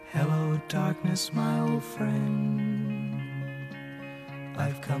darkness, my old friend,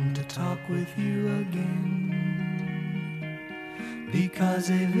 I've come to talk with you again, because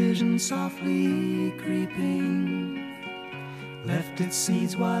a vision softly creeping left its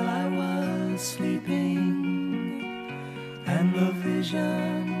seeds while I was sleeping, and the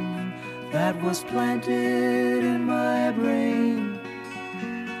vision that was planted in my brain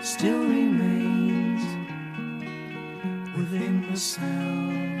still remains within the sound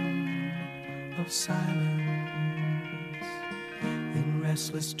of silence. In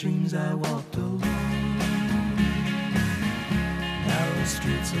restless dreams I walked alone, narrow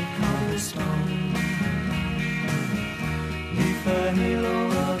streets of cobblestone, neath the halo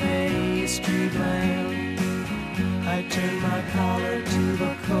of a street lamp. I turned my collar to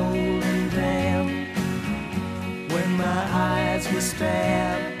the cold and damp, when my eyes were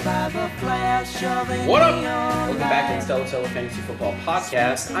stabbed by the flash of a What up? neon Welcome back to the light. Stellar Seller Fantasy Football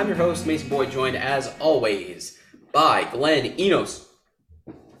Podcast. I'm your host, Mason Boyd, joined as always by Glenn Enos.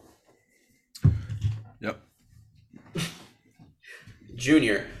 Yep.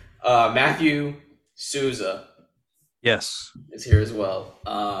 Junior. Matthew Souza Yes. is here as well.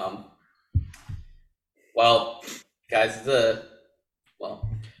 Well, guys,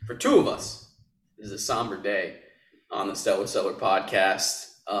 for two of us, this is a somber day on the Stellar Seller Podcast.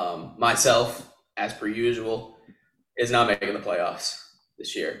 Myself, as per usual, is not making the playoffs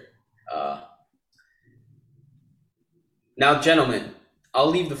this year. Now, gentlemen, I'll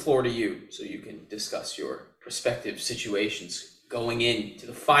leave the floor to you so you can discuss your prospective situations going into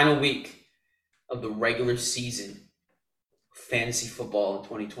the final week of the regular season of fantasy football in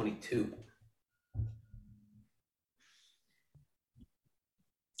 2022.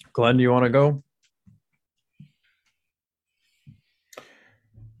 Glenn, do you want to go?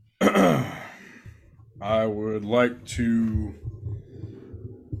 I would like to,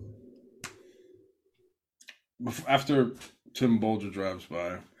 after Tim Bolger drives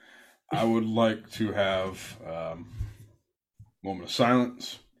by, I would like to have a moment of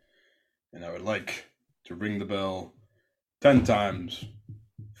silence, and I would like to ring the bell 10 times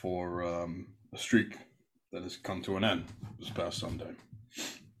for a streak that has come to an end this past Sunday,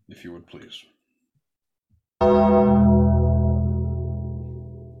 if you would please.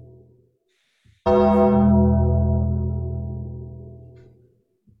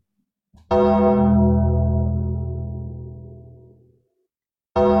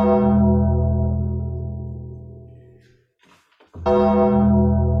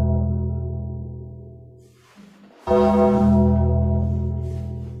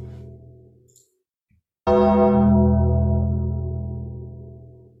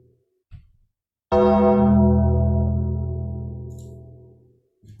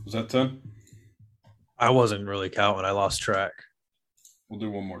 Was that 10? I wasn't really counting. I lost track. We'll do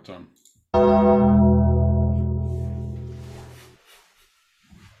one more time.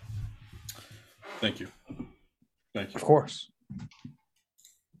 Thank you. Thank Of you. course.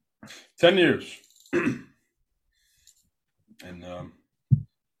 10 years. And the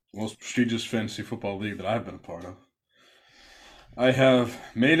most prestigious fantasy football league that I've been a part of. I have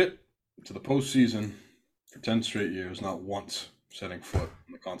made it to the postseason for 10 straight years, not once setting foot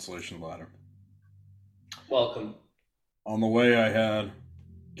on the consolation ladder. Welcome. On the way, I had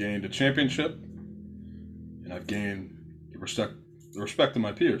gained a championship, and I've gained the respect of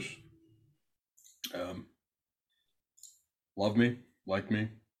my peers. Love me, like me,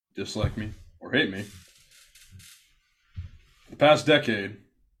 dislike me, or hate me. For the past decade,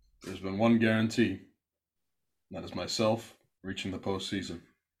 there's been one guarantee, and that is myself reaching the postseason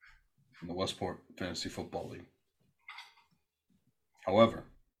in the Westport Fantasy Football League. However,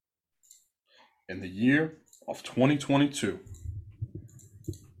 in the year of 2022,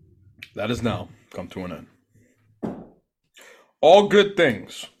 that has now come to an end. All good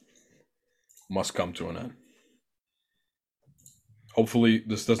things must come to an end. Hopefully,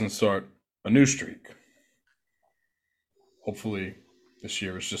 this doesn't start a new streak. Hopefully, this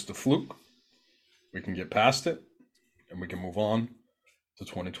year is just a fluke. We can get past it, and we can move on to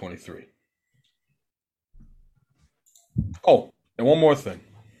 2023. Oh, and one more thing.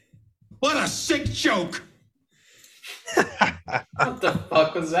 What a sick joke! What the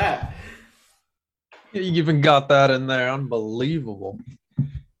fuck was that? You even got that in there. Unbelievable.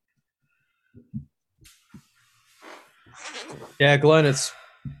 Yeah, Glenn, it's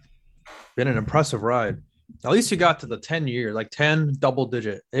been an impressive ride. At least you got to the 10 year, like 10 double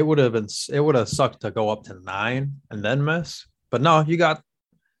digit. It would have sucked to go up to 9 and then miss. But no, you got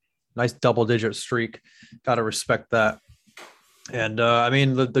nice double digit streak. Got to respect that. And I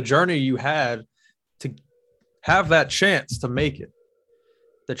mean, the journey you had to have that chance to make it,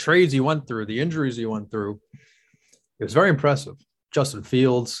 the trades he went through, the injuries he went through, it was very impressive. Justin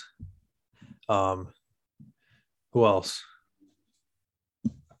Fields. Who else?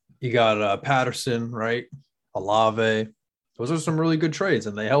 You got Patterson, right? Olave. Those are some really good trades,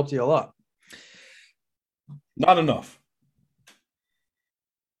 and they helped you a lot. Not enough.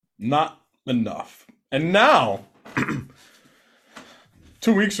 Not enough. And now,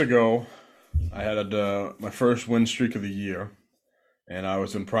 2 weeks ago, I had my first win streak of the year, and I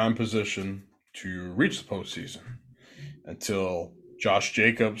was in prime position to reach the postseason until Josh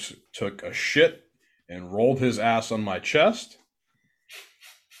Jacobs took a shit and rolled his ass on my chest.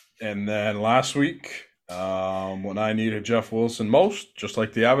 And then last week, when I needed Jeff Wilson most, just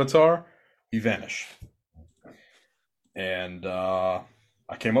like the Avatar, he vanished. And I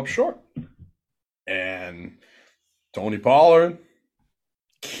came up short. And Tony Pollard,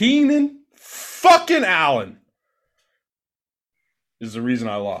 Keenan fucking Allen is the reason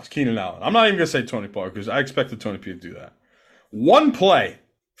I lost. Keenan Allen. I'm not even going to say Tony Pollard because I expected Tony P to do that. One play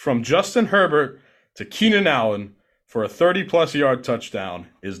from Justin Herbert to Keenan Allen for a 30-plus yard touchdown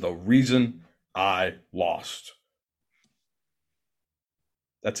is the reason I lost.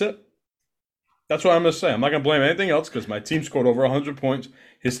 That's it. That's what I'm going to say. I'm not going to blame anything else because my team scored over 100 points.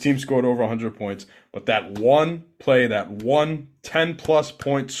 His team scored over 100 points. But that one play, that one 10-plus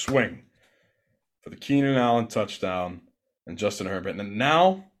point swing for the Keenan Allen touchdown and Justin Herbert. And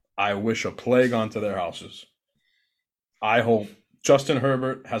now I wish a plague onto their houses. I hope Justin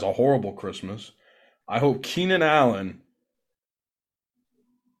Herbert has a horrible Christmas. I hope Keenan Allen,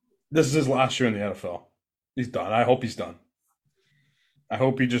 this is his last year in the NFL. He's done. I hope he's done. I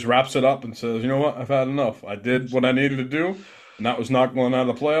hope he just wraps it up and says, you know what, I've had enough. I did what I needed to do, and that was not going out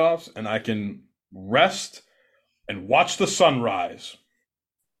of the playoffs, and I can rest and watch the sunrise.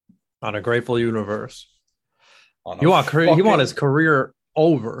 On a grateful universe. You want his career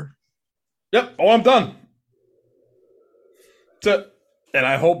over. Yep. Oh, I'm done. That's it. And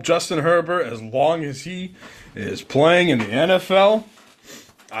I hope Justin Herbert, as long as he is playing in the NFL,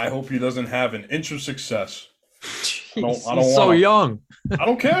 I hope he doesn't have an inch of success. He's so young. I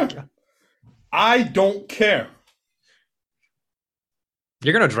don't care. I don't care.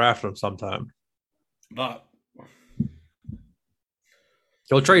 You're going to draft him sometime. Not.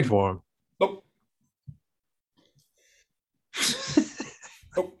 You'll trade for him. Nope.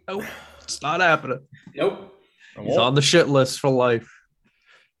 Nope. Nope. It's not happening. Nope. He's on the shit list for life.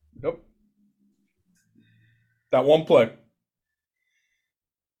 Nope. That one play.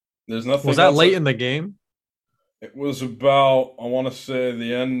 There's nothing. Was that late in the game? It was about, I want to say,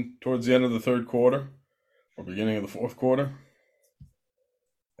 towards the end of the third quarter or beginning of the fourth quarter.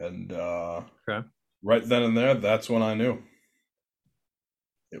 And okay. Right then and there, that's when I knew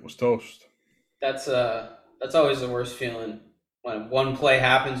it was toast. That's always the worst feeling when one play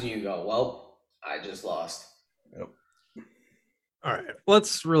happens and you go, well, I just lost. Yep. All right,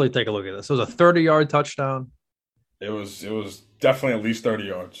 let's really take a look at this. It was a 30-yard touchdown. It was definitely at least 30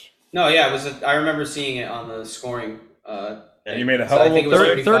 yards. No, yeah, it was. I remember seeing it on the scoring. And you made a hell of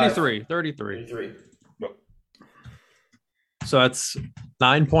a 33. 33. Yep. So that's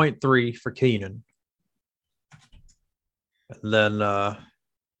 9.3 for Keenan. And then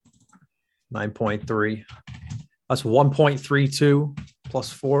 9.3. That's 1.32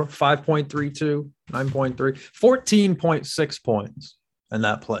 plus 4, 5.32, 9.3, 14.6 points in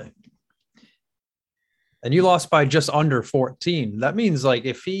that play. And you lost by just under 14. That means, like,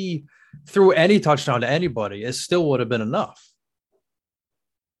 if he threw any touchdown to anybody, it still would have been enough.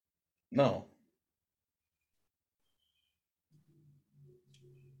 No.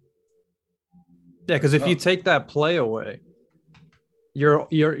 Yeah, because if you take that play away,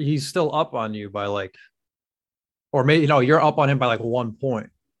 he's still up on you by like, or maybe you're up on him by like 1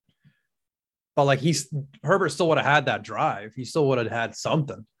 point. But like Herbert still would have had that drive. He still would have had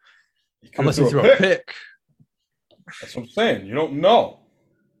something. Unless he threw a pick. That's what I'm saying. You don't know.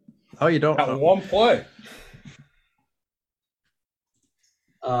 Oh, you don't that know. One play.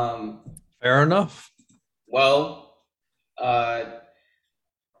 Fair enough. Well, I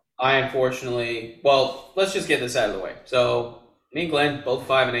unfortunately, let's just get this out of the way. So me and Glenn, both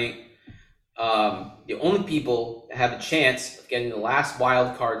 5-8. The only people that have a chance of getting the last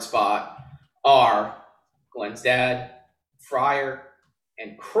wild card spot are Glenn's dad, Fryer,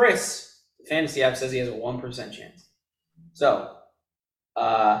 and Chris. The fantasy app says he has a 1% chance. So,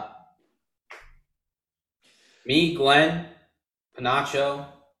 me, Glenn, Panacho,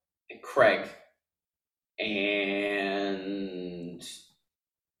 and Craig. And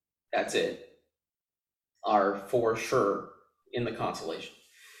that's it. Are for sure in the consolation.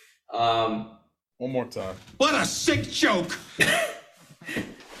 One more time. What a sick joke!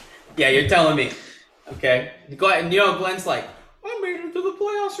 Yeah, you're telling me. Okay. Glenn's like, I made it to the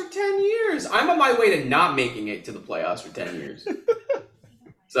playoffs for 10 years. I'm on my way to not making it to the playoffs for 10 years.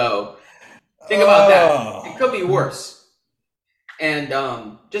 So think about that. It could be worse. And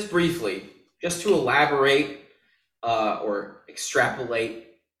just briefly, just to elaborate or extrapolate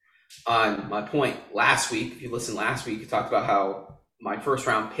on my point last week, if you listened last week, you talked about how my first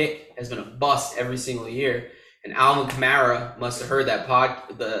round pick has been a bust every single year. And Alvin Kamara must have heard that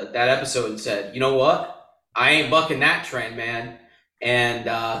that episode and said, you know what? I ain't bucking that trend, man. And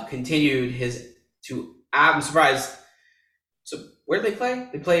continued I'm surprised. So where did they play?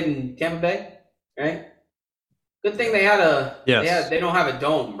 They played in Tampa Bay, right? Good thing they had they don't have a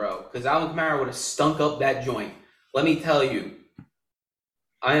dome, bro, because Alvin Kamara would have stunk up that joint. Let me tell you,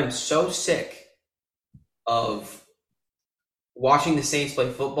 I am so sick of watching the Saints play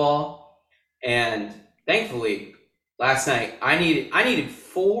football, and thankfully, last night I needed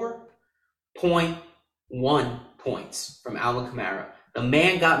 4.1 points from Alvin Kamara. The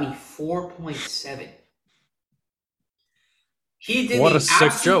man got me 4.7. He did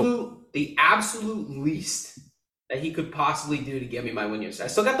the absolute least that he could possibly do to get me my win yesterday. I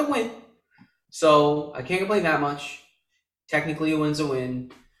still got the win, so I can't complain that much. Technically, a win's a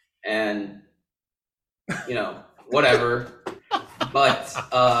win, and whatever. But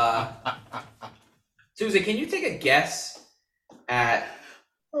Susan, can you take a guess at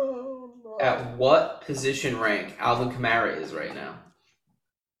what position rank Alvin Kamara is right now?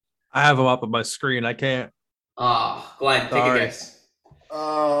 I have him up on my screen. I can't. Glenn, take a guess.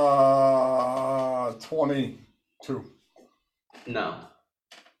 22. No.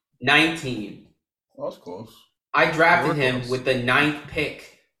 19. Well, that's close. I drafted him with the 9th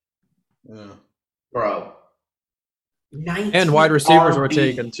pick. Yeah. Bro. 19 And wide receivers RB. were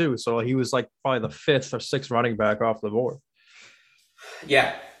taken too. So he was like probably the 5th or 6th running back off the board.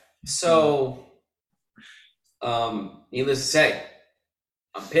 Yeah. So, needless to say,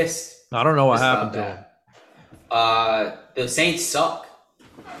 I'm pissed. I don't know what Pissed happened to about him. that. The Saints suck.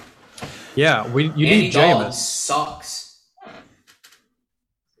 Yeah, you Andy need Dalton Jameis. sucks.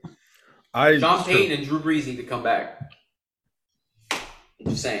 I Sean Payton and Drew Brees need to come back. I'm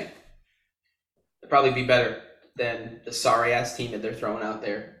just saying. They'll probably be better than the sorry ass team that they're throwing out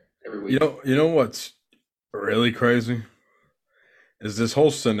there every week. You know what's really crazy is this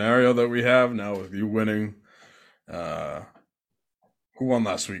whole scenario that we have now with you winning. Who won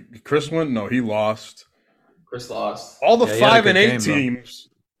last week? Chris won? No, he lost. Chris lost. All the Yeah, he had a 5 good and 8 game, though. teams.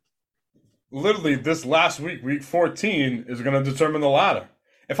 Literally, this last week, week 14, is going to determine the ladder.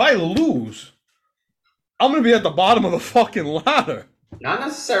 If I lose, I'm going to be at the bottom of the fucking ladder. Not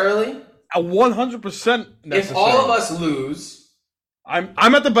necessarily. 100% necessary. If all of us lose, I'm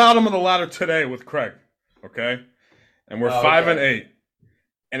at the bottom of the ladder today with Craig, okay? And we're 5 and 8.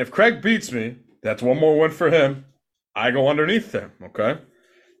 And if Craig beats me, that's one more win for him. I go underneath him, okay?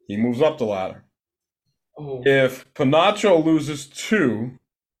 He moves up the ladder. oh, If Panacho loses 2,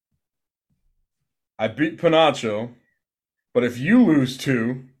 I beat Panacho. But if you lose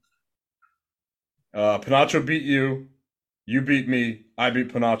 2, Panacho beat you, you beat me, I beat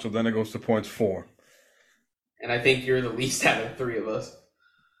Panacho, then it goes to points 4. and I think you're the least out of the 3 of us.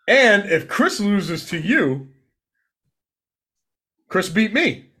 And if Chris loses to you, Chris beat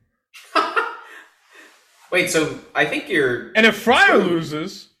me. Wait, so I think you're... And if Fryer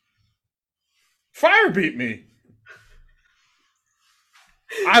loses, Fryer beat me.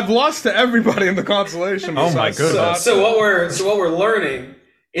 I've lost to everybody in the consolation. Oh my besides goodness. Sasha. So what we're learning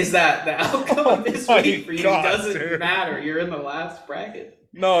is that the outcome of this Oh my week for you God, doesn't dude. matter. You're in the last bracket.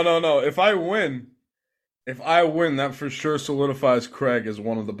 No. If I win, that for sure solidifies Craig as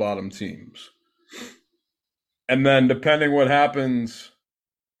one of the bottom teams. And then depending what happens.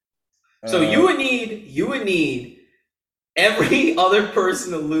 So you would need every other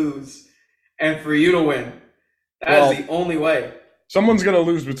person to lose and for you to win. That is the only way. Someone's gonna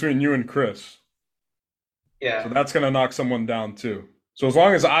lose between you and Chris. Yeah. So that's gonna knock someone down too. So as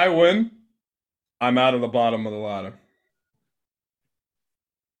long as I win, I'm out of the bottom of the ladder.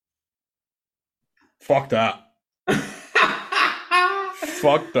 Fuck that.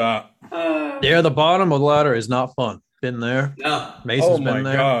 Fuck that. Yeah, the bottom of the ladder is not fun. Been there. No. Mason's Oh my been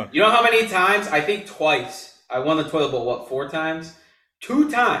there. god. You know how many times? I think twice. I won the toilet bowl, 4 times?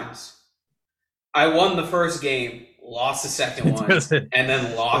 2 times. I won the first game, lost the second one, Doesn't- and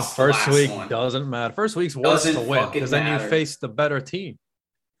then lost the First last week one. doesn't matter. First week's worse Doesn't to win fucking because then you matter. face the better team,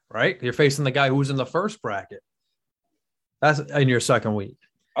 right? You're facing the guy who's in the first bracket. That's in your second week.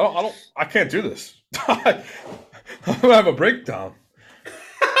 I can't do this. I'm gonna have a breakdown.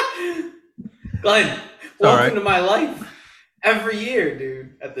 Glenn, All welcome right. to my life. every year,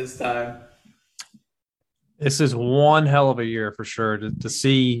 dude. At this time, This is one hell of a year for sure to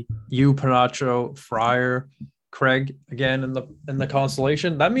see you, Panacho, Fryer, Craig again in the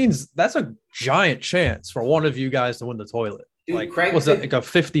constellation. That means that's a giant chance for one of you guys to win the toilet. dude. Like, Craig was could, that like a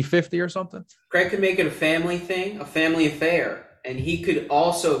 50-50 or something? Craig could make it a family thing, a family affair, and he could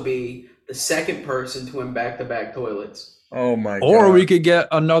also be the second person to win back-to-back toilets. Oh my god. Or we could get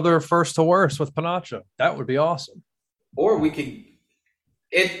another first to worst with Panacho. That would be awesome. Or we could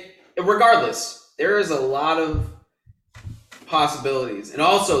regardless, there is a lot of possibilities. And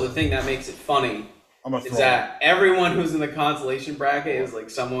also the thing that makes it funny is that everyone who's in the consolation bracket is like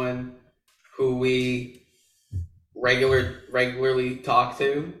someone who we regularly talk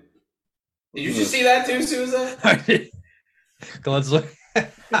to. Did you just see that too, Sousa? Glenn's like,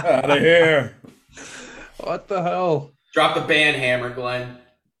 out of here. what the hell? Drop the ban hammer, Glenn.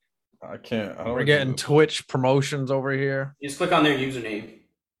 I can't. I don't We're getting Twitch promotions over here. You just click on their username.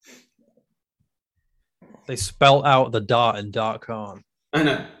 They spell out the dot in .com. I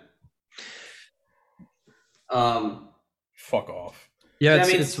know. Fuck off. Yeah, I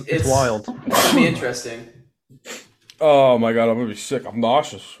mean, it's wild. It's gonna be interesting. Oh my god, I'm gonna be sick. I'm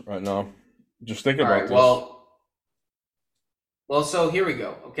nauseous right now. Just thinking All about right. this. Well. So here we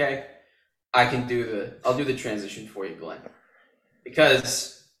go. Okay, I'll do the transition for you, Glenn,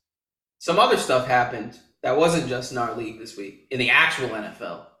 because some other stuff happened that wasn't just in our league this week in the actual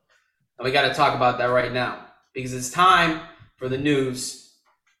NFL, and we got to talk about that right now because it's time for the news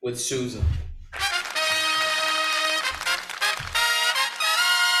with Susan.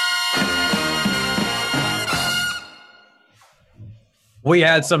 We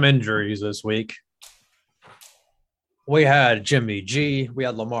had some injuries this week. We had Jimmy G. We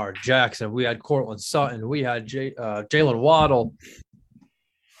had Lamar Jackson. We had Cortland Sutton. We had Jalen Waddle.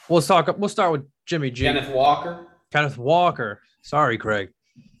 We'll start with Jimmy G. Kenneth Walker. Sorry, Craig.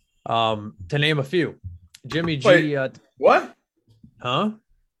 To name a few. Jimmy G. Wait, what? Huh?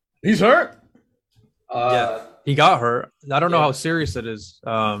 He's hurt? Yeah, he got hurt. I don't know how serious it is.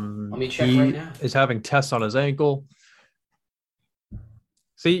 Let me check he right now. is having tests on his ankle.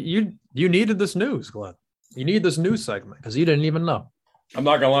 See, you needed this news, Glenn. You need this news segment because you didn't even know. I'm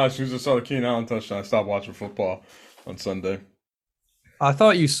not gonna lie, as soon as I saw the Keenan Allen touchdown, I stopped watching football on Sunday. I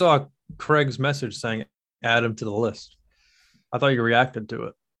thought you saw Craig's message saying add him to the list. I thought you reacted to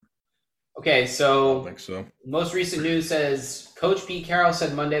it. Okay, I so don't think so. most recent news says Coach Pete Carroll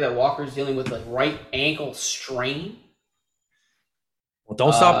said Monday that Walker's dealing with a right ankle strain. Well,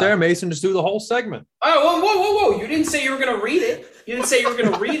 don't stop there, Mason. Just do the whole segment. Oh, whoa. You didn't say you were going to read it. You didn't say you were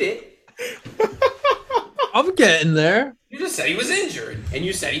going to read it. I'm getting there. You just said he was injured, and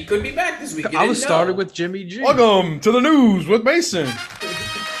you said he could be back this week. I was started with Jimmy G. Welcome to the news with Mason.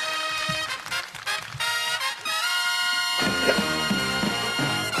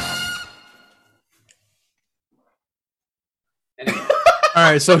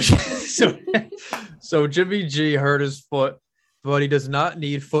 All right, so Jimmy G hurt his foot, but he does not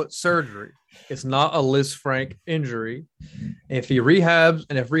need foot surgery. It's not a Liz Frank injury. If he rehabs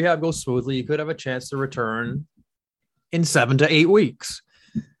and if rehab goes smoothly, he could have a chance to return in 7 to 8 weeks,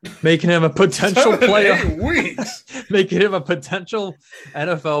 making him a potential playoff. 8 weeks. Making him a potential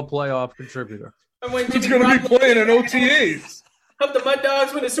NFL playoff contributor. And when He's Jimmy going to be Garoppolo playing in OTAs. helped the Mud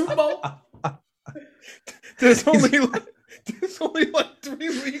Dogs win a Super Bowl. There's only like 3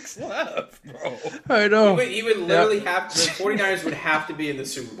 weeks left, bro. I know. He would literally have to, the 49ers would have to be in the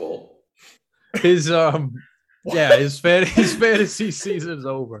Super Bowl. His his fantasy season's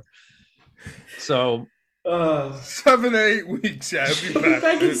over. So 7 to 8 weeks, yeah, he'll be back.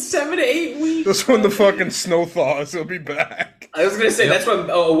 Back in 7 to 8 weeks. That's when the fucking snow thaws. He'll be back. I was gonna say that's when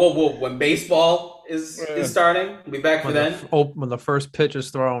when baseball is starting. We'll be back for then. When the first pitch is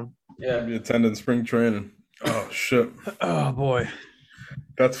thrown. Yeah. I'll be attending spring training. Oh shit. Oh boy.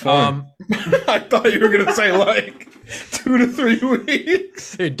 That's fun. I thought you were gonna say like 2 to 3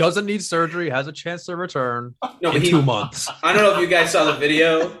 weeks. He doesn't need surgery, has a chance to return in 2 months. I don't know if you guys saw the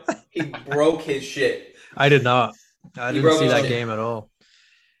video. He broke his shit. I did not. I didn't see that game at all.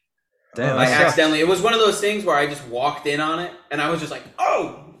 Damn. I accidentally. It was one of those things where I just walked in on it and I was just like,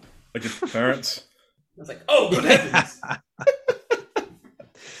 oh. Like your parents. I was like, oh, good heavens.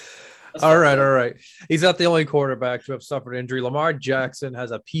 All right. He's not the only quarterback to have suffered injury. Lamar Jackson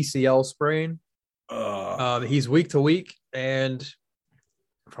has a PCL sprain. He's week to week, and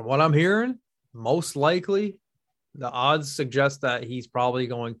from what I'm hearing, most likely the odds suggest that he's probably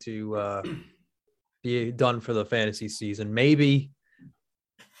going to be done for the fantasy season. Maybe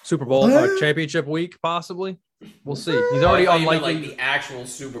Super Bowl championship week, possibly. We'll see. He's already unlikely. Like the actual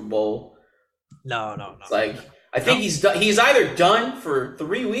Super Bowl. No. It's like I think he's either done for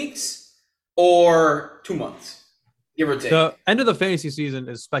 3 weeks or 2 months, give or take. The end of the fantasy season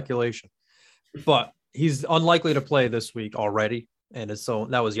is speculation, but he's unlikely to play this week already. And so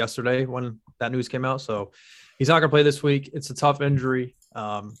that was yesterday when that news came out. So he's not going to play this week. It's a tough injury.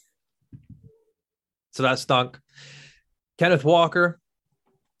 So that stunk. Kenneth Walker,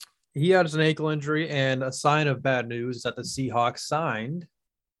 he had an ankle injury, and a sign of bad news is that the Seahawks signed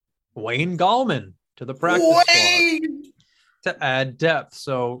Wayne Gallman to the practice squad to add depth.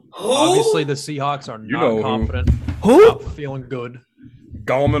 So obviously the Seahawks are not confident. Not feeling good.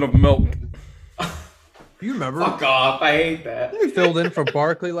 Gallman of milk. You remember? Fuck off. I hate that. He filled in for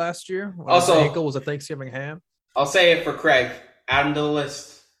Barkley last year. Also, his ankle was a Thanksgiving ham. I'll say it for Craig. Add him to the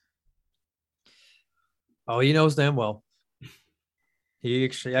list. Oh, he knows damn well. He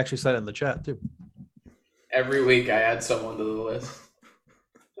actually said it in the chat too. Every week I add someone to the list.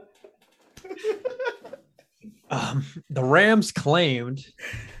 The Rams claimed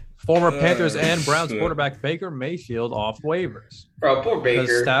former Panthers and Browns quarterback Baker Mayfield off waivers. Bro, poor Baker.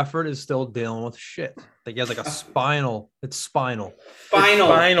 Because Stafford is still dealing with shit. I think he has like a spinal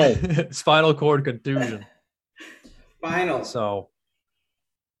cord contusion. Spinal. So,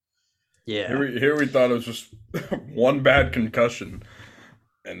 yeah. Here we thought it was just one bad concussion,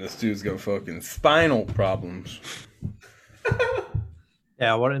 and this dude's got fucking spinal problems.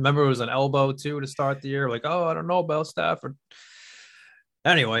 Yeah, remember it was an elbow too to start the year. Like, oh, I don't know about Stafford.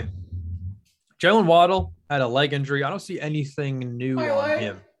 Anyway, Jalen Waddle had a leg injury. I don't see anything new on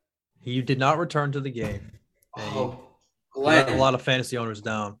him. He did not return to the game. Oh, he let Glenn. a lot of fantasy owners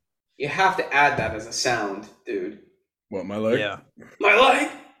down. You have to add that as a sound, dude. What, my leg? Yeah. My leg.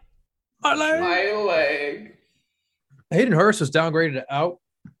 My leg. My leg. Hayden Hurst was downgraded out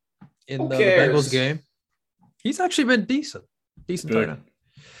in the Bengals game. He's actually been decent. Decent tight end.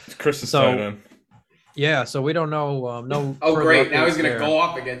 It's Chris's tight end. Yeah, so we don't know. No. Oh, great. Now he's going to go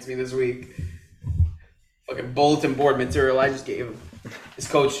off against me this week. Fucking bulletin board material I just gave him. His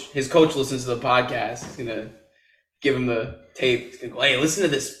coach listens to the podcast. He's going to give him the tape. He's going to go, hey, listen to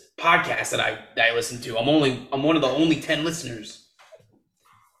this podcast that I listen to. I'm one of the only 10 listeners.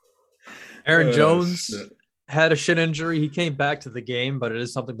 Aaron Jones had a shin injury. He came back to the game, but it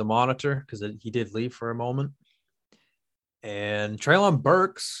is something to monitor because he did leave for a moment. And Treylon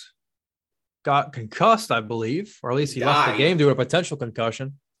Burks got concussed, I believe, or at least he left the game due to a potential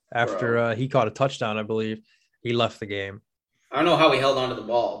concussion after he caught a touchdown, I believe. He left the game. I don't know how he held onto the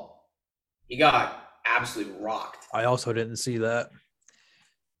ball. He got absolutely rocked. I also didn't see that.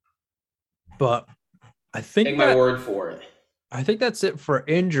 But I think take my word for it. I think that's it for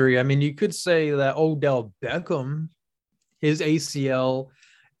injury. I mean, you could say that Odell Beckham, his ACL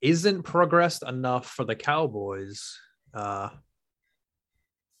isn't progressed enough for the Cowboys to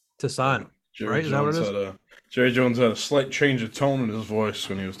sign him. Right? Is that what it is? Jerry Jones had a slight change of tone in his voice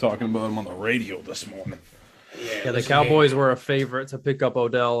when he was talking about him on the radio this morning. Yeah, the Cowboys were a favorite to pick up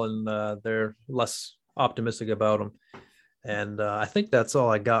Odell, and they're less optimistic about him. And I think that's all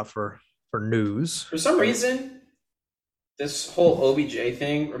I got for news. For some reason, this whole OBJ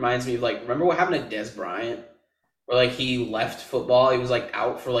thing reminds me of, like, remember what happened to Dez Bryant? Where, like, he left football. He was, like,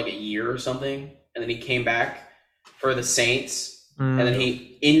 out for, like, a year or something. And then he came back for the Saints. And then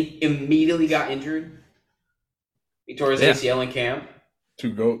he immediately got injured. He tore his ACL in camp. Two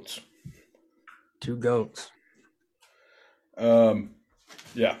goats.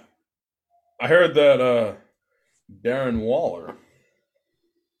 Yeah. I heard that Darren Waller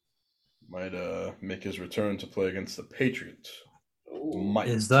might make his return to play against the Patriots. Ooh.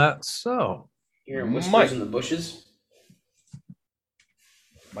 Is that so? Hearing whispers in the bushes?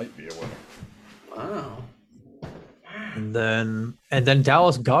 Might be a winner. Wow. And then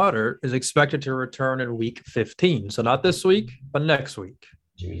Dallas Goedert is expected to return in week 15. So not this week, but next week.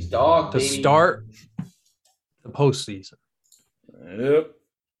 Jimmy's dog, to baby. Start the postseason. Yep.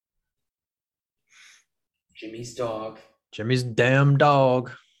 Jimmy's dog. Jimmy's damn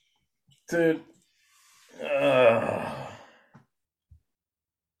dog. Dude.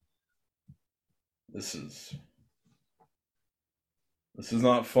 This is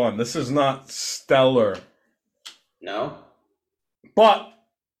not fun. This is not stellar. No? But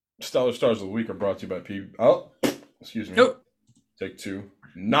Stellar Stars of the Week are brought to you by excuse me. Nope. Take two.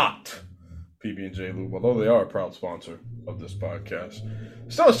 Not PB&J Lube, although they are a proud sponsor of this podcast.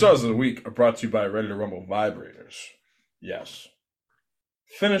 Stellar Stars of the Week are brought to you by Ready to Rumble Vibrators. Yes.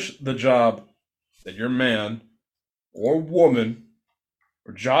 Finish the job that your man or woman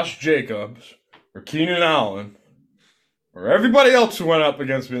or Josh Jacobs or Keenan Allen or everybody else who went up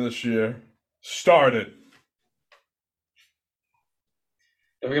against me this year started.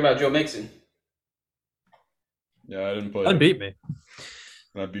 Don't forget about Joe Mixon. Yeah, I didn't play. That beat me.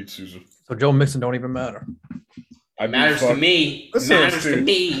 And I beat Sousa. So Joe Mixon don't even matter. I beat Matters to me. Listen, Matters to Steve.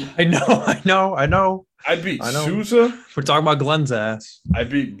 me. I know. I beat I know. Sousa. We're talking about Glenn's ass. I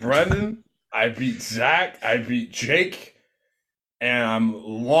beat Brendan. I beat Zach. I beat Jake. And I'm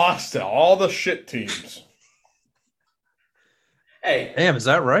lost to all the shit teams. Hey, Damn, is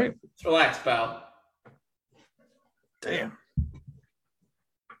that right? let's relax, pal. Damn.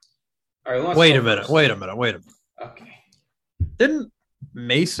 All right, Wait a minute. Okay. Didn't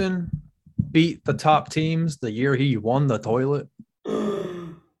Mason beat the top teams the year he won the toilet? Yeah,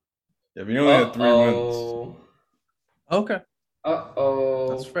 but you only had 3 wins. Okay, Uh-oh.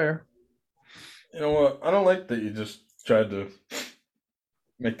 that's fair. You know what? I don't like that you just tried to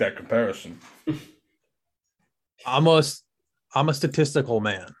make that comparison. I'm a statistical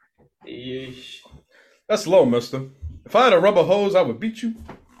man. Yeesh. That's low, mister. If I had a rubber hose, I would beat you.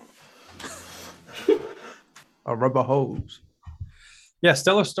 A rubber hose. Yeah,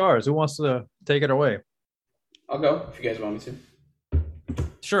 Stellar Stars. Who wants to take it away? I'll go if you guys want me to.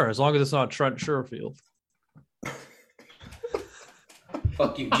 Sure, as long as it's not Trent Sherfield.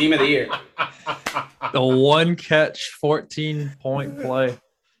 Fuck you. Team of the year. The one catch, 14-point play.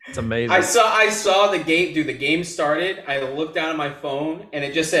 It's amazing. I saw the game. Dude, the game started. I looked down at my phone and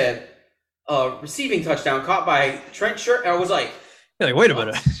it just said, receiving touchdown caught by Trent Sher. I was like, You're like, wait a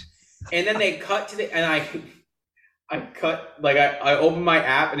minute. and then they cut to the, and I opened my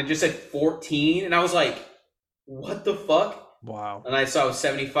app and it just said 14 and I was like, what the fuck? Wow. And I saw it was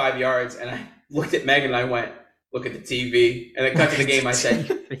 75 yards and I looked at Megan and I went, look at the TV. And then cut to the game. I said,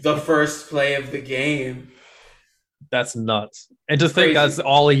 the first play of the game. That's nuts. And to think Crazy. that's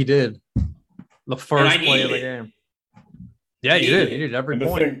all he did. The first I play of the needed game. Yeah, you did. You did every And to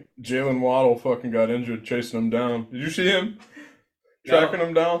point. think Jalen Waddle fucking got injured chasing him down. Did you see him tracking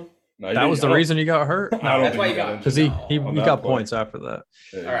him down? No, he That didn't. was the reason he got hurt? I don't That's think why he he got- injured. Because he On that got play. points after that.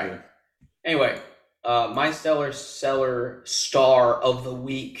 Yeah, All right. Anyway, my stellar star of the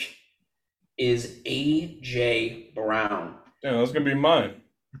week is AJ Brown. Yeah, that's gonna be mine.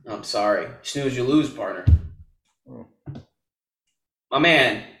 I'm sorry. Snooze, you lose, partner. Oh. My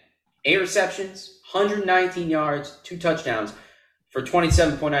man, 8 receptions, 119 yards, 2 touchdowns for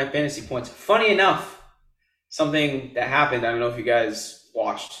 27.9 fantasy points. Funny enough, something that happened, I don't know if you guys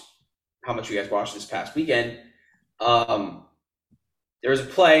watched, how much you guys watched this past weekend. There was a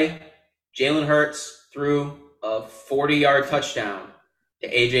play, Jalen Hurts threw a 40-yard touchdown to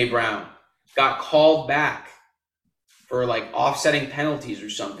A.J. Brown. Got called back for like offsetting penalties or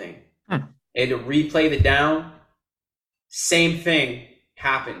something. They had to replay the down. Same thing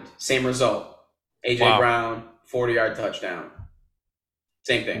happened. Same result. A.J. Wow. Brown, 40-yard touchdown.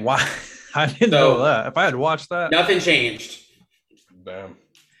 Same thing. Why? I didn't So- know that. If I had watched that. Nothing changed. Damn.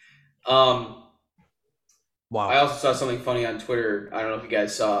 Wow. I also saw something funny on Twitter. I don't know if you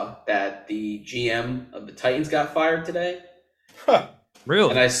guys saw that the GM of the Titans got fired today.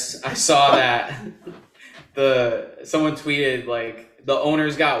 Really? And I saw that someone tweeted like the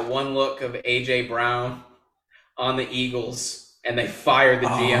owners got one look of AJ Brown on the Eagles and they fired the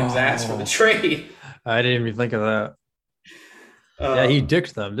GM's ass for the trade. I didn't even think of that. Yeah, he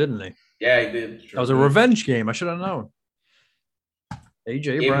dicked them, didn't he? Yeah, he did. That was a revenge game. I should have known.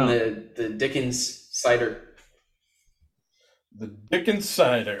 AJ Gave Brown. him the Dickens cider. The Dickens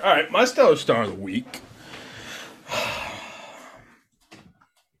cider. All right, my stellar star of the week.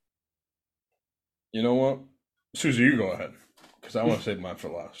 You know what? Susie, you go ahead. Because I want to save mine for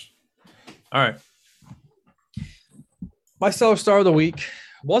last. All right. My stellar star of the week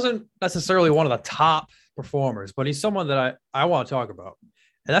wasn't necessarily one of the top performers, but he's someone that I want to talk about.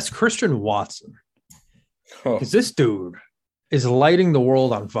 And that's Christian Watson. Oh, Because this dude is lighting the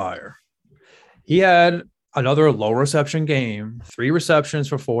world on fire. He had another low reception game, 3 receptions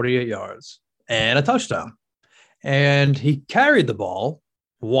for 48 yards and a touchdown. And he carried the ball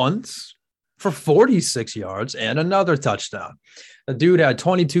once for 46 yards and another touchdown. The dude had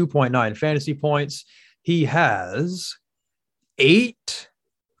 22.9 fantasy points. He has 8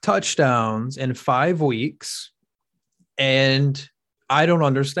 touchdowns in 5 weeks, and I don't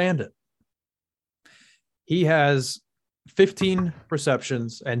understand it. He has 15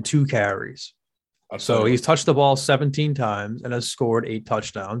 receptions and 2 carries. So he's touched the ball 17 times and has scored 8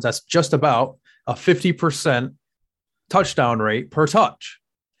 touchdowns. That's just about a 50% touchdown rate per touch.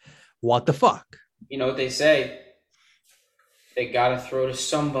 What the fuck? You know what they say? They gotta throw to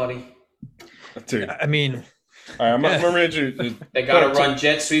somebody. Dude. I mean, All right, I'm going to read you. They gotta run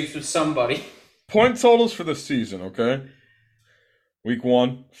jet sweeps with somebody. Point totals for the season, okay? Week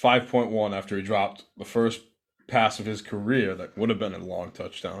 1, 5.1 after he dropped the first pass of his career that would have been a long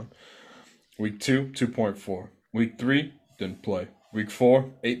touchdown. Week 2, 2.4. Week 3, didn't play. Week 4,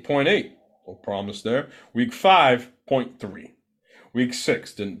 8.8. No promise there. Week 5, 0.3. Week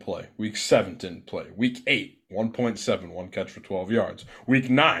 6, didn't play. Week 7, didn't play. Week 8, 1.7, one catch for 12 yards. Week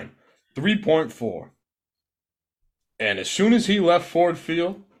 9, 3.4. And as soon as he left Ford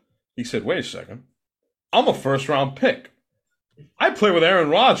Field, he said, wait a second. I'm a first-round pick. I play with Aaron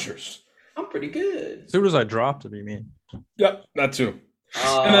Rodgers. I'm pretty good. As soon as I dropped him, you mean? Yep, that too.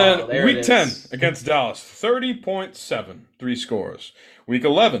 Oh, And there then week it 10 is. against Dallas, 30.7, 3 scores. Week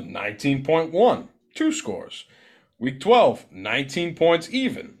 11, 19.1, 2 scores. Week 12, 19 points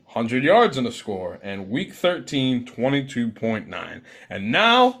even, 100 yards in a score. And week 13, 22.9. And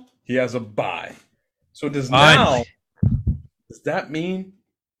now he has a bye. So does that mean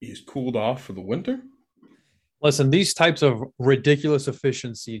he's cooled off for the winter? Listen, these types of ridiculous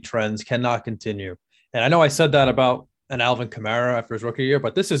efficiency trends cannot continue. And I know I said that about an Alvin Kamara after his rookie year,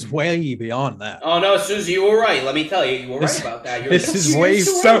 but this is way beyond that. Oh no, Susie, you were right. Let me tell you, you were right about that. This is way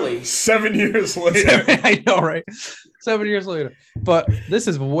too early. 7 years later. I know, right? 7 years later. But this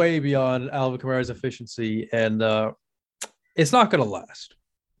is way beyond Alvin Kamara's efficiency, and it's not going to last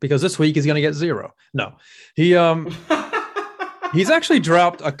because this week he's going to get 0. No, he's actually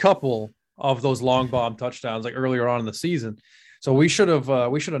dropped a couple of those long bomb touchdowns like earlier on in the season. So we should have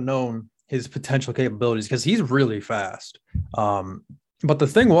known his potential capabilities because he's really fast. But the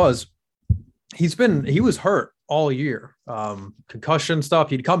thing was, he was hurt all year. Concussion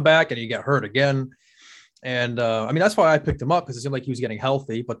stuff. He'd come back and he'd get hurt again. And I mean, that's why I picked him up, because it seemed like he was getting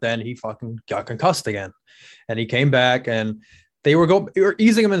healthy, but then he fucking got concussed again. And he came back and they were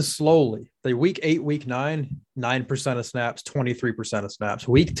easing him in slowly. The week 8, week 9, 9% of snaps, 23% of snaps.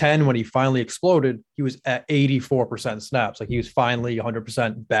 Week 10, when he finally exploded, he was at 84% snaps. Like he was finally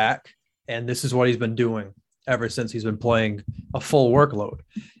 100% back. And this is what he's been doing ever since he's been playing a full workload.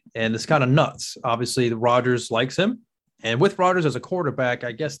 And it's kind of nuts. Obviously, the Rodgers likes him. And with Rodgers as a quarterback,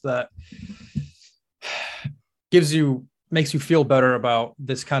 I guess that makes you feel better about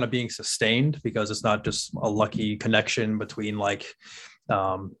this kind of being sustained, because it's not just a lucky connection between like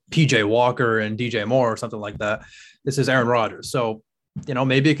PJ Walker and DJ Moore or something like that. This is Aaron Rodgers. So,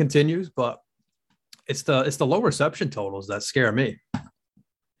 maybe it continues, but it's the low reception totals that scare me.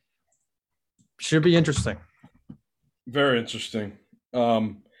 Should be interesting. Very interesting.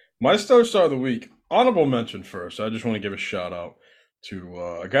 My star of the week, honorable mention first. I just want to give a shout out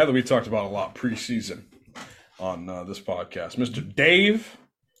to a guy that we talked about a lot preseason on this podcast, Mr. Dave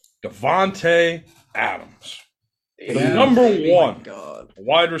Davante Adams, the number one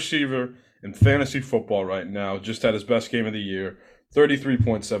wide receiver in fantasy football right now. Just had his best game of the year,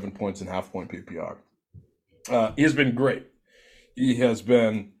 33.7 points in half-point PPR. He has been great. He has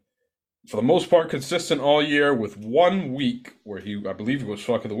been, for the most part, consistent all year, with 1 week where I believe he was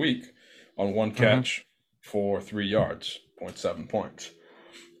fuck of the week on one catch for 3 yards, 0.7 points.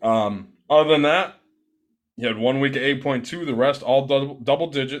 Other than that, he had 1 week at 8.2, the rest all double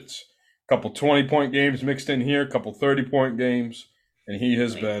digits, a couple 20-point games mixed in here, a couple 30-point games, and he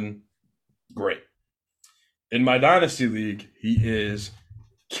has been great. In my Dynasty League, he is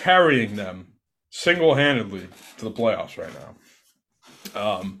carrying them single-handedly to the playoffs right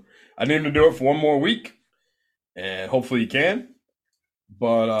now. I need him to do it for 1 more week, and hopefully he can.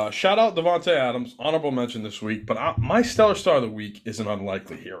 But shout out Davante Adams, honorable mention this week. But my stellar star of the week is an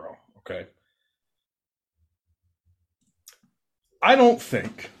unlikely hero, okay? I don't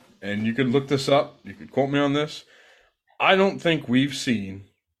think, and you could look this up, you could quote me on this, I don't think we've seen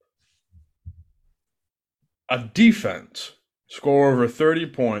a defense score over 30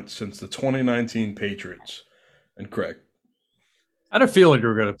 points since the 2019 Patriots. And Craig, I had a feeling you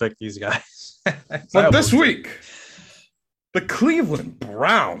were going to pick these guys. But this week, the Cleveland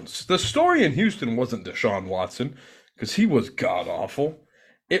Browns. The story in Houston wasn't Deshaun Watson, because he was god-awful.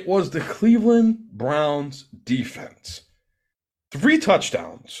 It was the Cleveland Browns defense. 3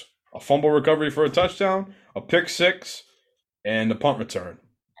 touchdowns, a fumble recovery for a touchdown, a pick 6, and a punt return.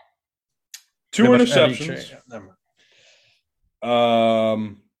 2 interceptions.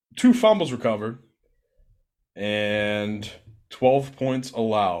 2 fumbles recovered, and 12 points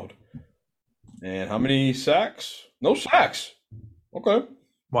allowed. And how many sacks? No sacks. Okay.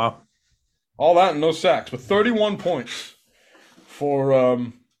 Wow. All that and no sacks, but 31 points for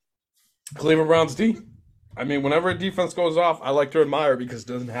Cleveland Browns D. I mean, whenever a defense goes off, I like to admire it because it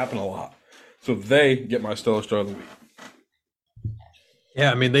doesn't happen a lot. So they get my stellar star of the week.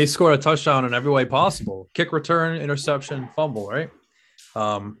 Yeah, I mean, they scored a touchdown in every way possible. Kick return, interception, fumble, right?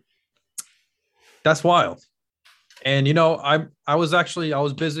 That's wild. And, I was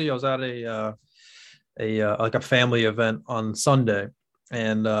busy. I was at a family event on Sunday.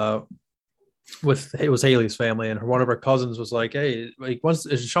 And it was Haley's family, and one of her cousins was like, "Hey, like,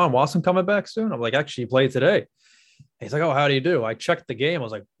 is Sean Watson coming back soon?" I'm like, "Actually, he played today." He's like, "Oh, how do you do?" I checked the game. I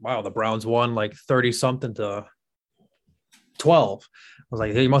was like, "Wow, the Browns won like 30 something to 12." I was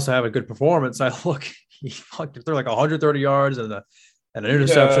like, "He must have a good performance." I look, he fucking threw like 130 yards and an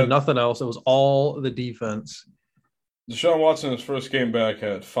interception, nothing else. It was all the defense. Deshaun Watson, his first game back,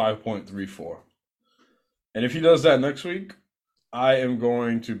 had 5.34. And if he does that next week, I am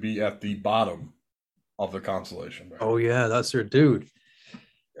going to be at the bottom of the consolation bracket. Oh, yeah, that's your dude.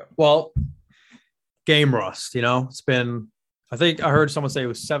 Yep. Well, game rust, it's been, I think I heard someone say it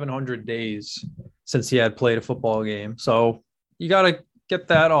was 700 days since he had played a football game. So you got to get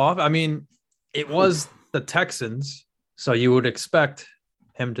that off. I mean, it was the Texans, so you would expect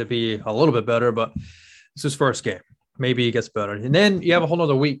him to be a little bit better, but it's his first game. Maybe he gets better. And then you have a whole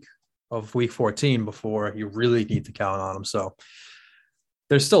other week of week 14 before you really need to count on him. So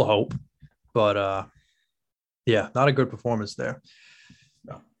there's still hope, but yeah, not a good performance there.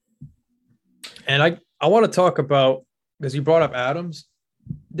 No. And I want to talk about, because you brought up Adams,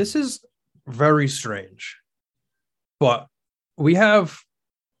 this is very strange, but we have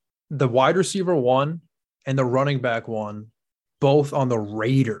the wide receiver 1 and the running back 1 both on the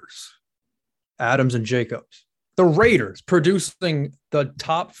Raiders, Adams and Jacobs. The Raiders producing the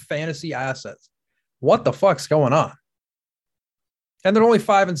top fantasy assets. What the fuck's going on? And they're only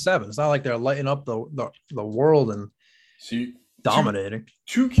 5-7. It's not like they're lighting up the world and dominating.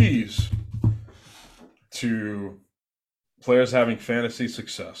 Two keys to players having fantasy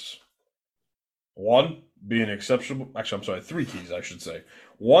success. One, being exceptional. Actually, I'm sorry, 3 keys, I should say.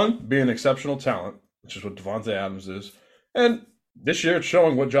 1, being exceptional talent, which is what Davante Adams is. And this year it's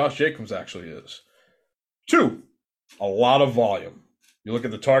showing what Josh Jacobs actually is. 2, a lot of volume. You look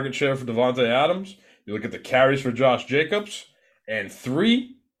at the target share for Davante Adams. You look at the carries for Josh Jacobs. And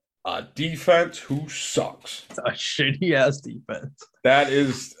 3, a defense who sucks. It's a shitty-ass defense. That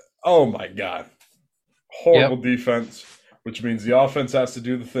is, oh my God. Horrible defense, which means the offense has to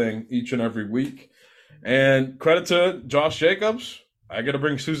do the thing each and every week. And credit to Josh Jacobs. I got to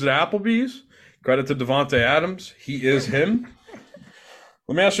bring Susan to Applebee's. Credit to Davante Adams. He is him.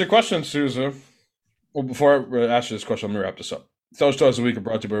 Let me ask you a question, Susan. Well, before I ask you this question, let me wrap this up. Stellar Stars of the Week are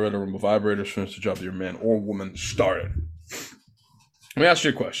brought to you by Red Room Vibrators. Finish the job that your man or woman started. Let me ask you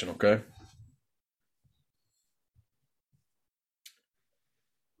a question, okay?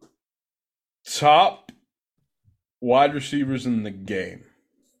 Top wide receivers in the game.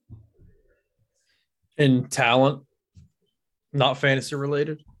 In talent, not fantasy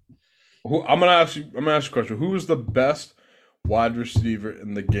related. I'm gonna ask you a question. Who is the best wide receiver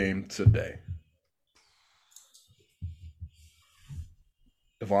in the game today?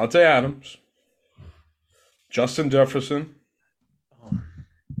 Davante Adams, Justin Jefferson,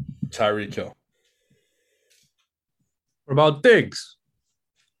 Tyreek Hill. What about Diggs?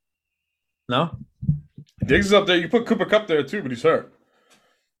 No? Diggs is up there. You put Cooper Kupp there too, but he's hurt.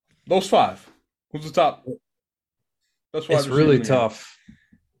 Those 5. Who's the top? That's why it's really tough.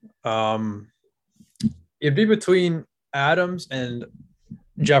 It'd be between Adams and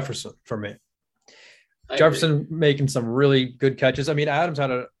Jefferson for me. Jefferson making some really good catches. I mean, Adams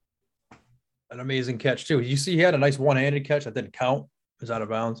had an amazing catch too. You see, he had a nice one-handed catch that didn't count. It was out of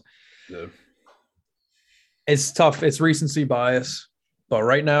bounds. Yeah. It's tough. It's recency bias. But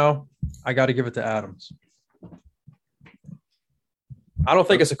right now, I got to give it to Adams. I don't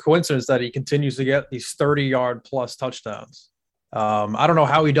think it's a coincidence that he continues to get these 30-yard plus touchdowns. I don't know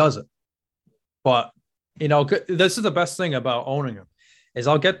how he does it. But, this is the best thing about owning him is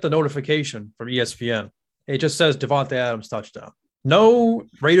I'll get the notification from ESPN. It just says Davante Adams touchdown. No,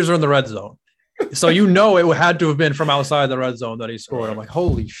 Raiders are in the red zone. So it had to have been from outside the red zone that he scored. I'm like,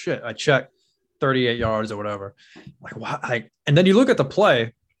 holy shit. I checked 38 yards or whatever. Like, what? And then you look at the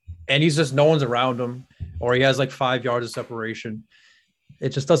play, and he's just no one's around him, or he has like 5 yards of separation. It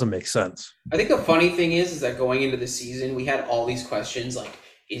just doesn't make sense. I think the funny thing is that going into the season, we had all these questions like,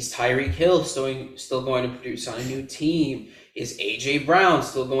 is Tyreek Hill still going to produce on a new team? Is A.J. Brown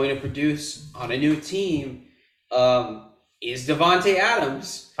still going to produce on a new team? Is Davante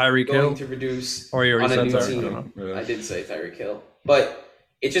Adams going to produce on a new team? I did say Tyreek Hill. But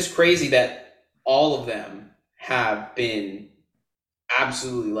it's just crazy that all of them have been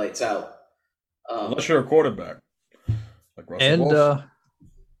absolutely lights out. Unless you're a quarterback. Like Russell Wilson.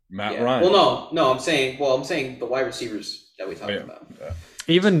 Matt Ryan. Well, no. I'm saying the wide receivers that we talked about. Yeah.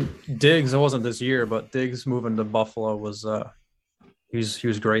 Even Diggs, it wasn't this year, but Diggs moving to Buffalo was he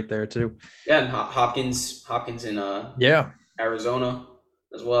was great there too. Yeah, and Hopkins in Arizona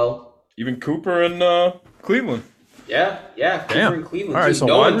as well. Even Cooper in Cleveland. Yeah. Cooper Damn. in Cleveland. All right, too. so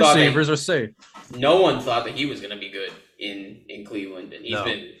no wide one thought receivers are safe. no one thought that he was going to be good in Cleveland, and he's No.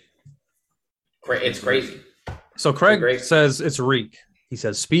 been. It's crazy. So Craig Great. says it's Reek. He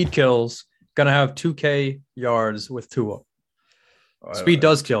says speed kills. Gonna have 2K yards with Tua. Speed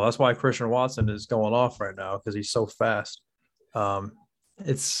does kill. That's why Christian Watson is going off right now because he's so fast.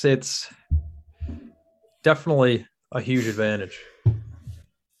 It's definitely a huge advantage.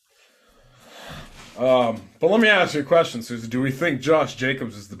 But let me ask you a question, Susan. Do we think Josh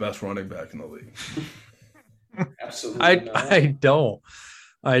Jacobs is the best running back in the league? Absolutely not.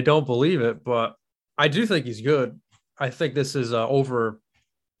 I don't believe it, but I do think he's good. I think this is over.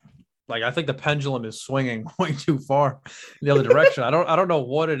 Like, I think the pendulum is swinging way too far in the other direction. I don't know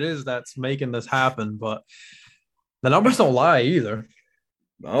what it is that's making this happen, but the numbers don't lie either.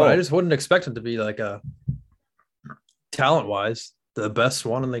 No. But I just wouldn't expect him to be like a talent-wise the best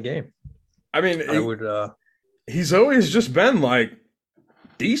one in the game. I mean, I would. He's always just been like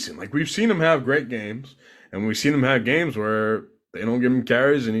decent. Like, we've seen him have great games, and we've seen him have games where they don't give him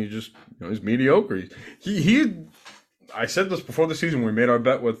carries, and he just he's mediocre. He. I said this before the season when we made our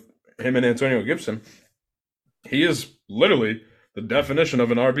bet with him and Antonio Gibson. He is literally the definition of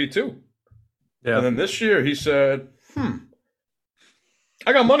an RB2. Yeah. And then this year he said,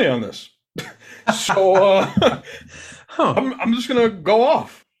 I got money on this. So I'm just going to go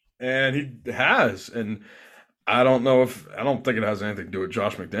off. And he has. And I don't think it has anything to do with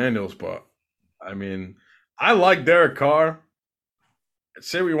Josh McDaniels, but I mean, I like Derek Carr.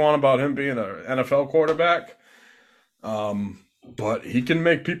 Say what you want about him being an NFL quarterback. But he can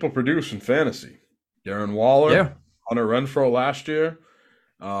make people produce in fantasy. Darren Waller, Hunter Renfrow last year.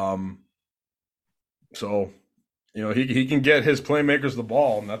 So, he can get his playmakers the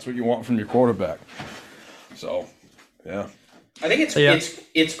ball, and that's what you want from your quarterback. So, yeah. I think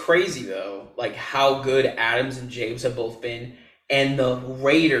it's crazy though, like how good Adams and James have both been, and the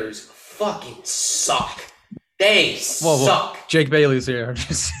Raiders fucking suck. They suck. Jake Bailey's here.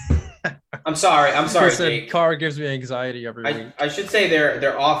 I'm sorry, Jake. Carr gives me anxiety every week. I should say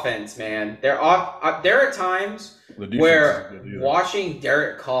their offense, man. There are times where watching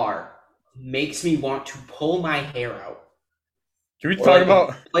Derek Carr makes me want to pull my hair out. Can we talk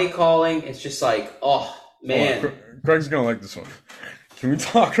about play calling? It's just like, oh man. Craig's gonna like this one. Can we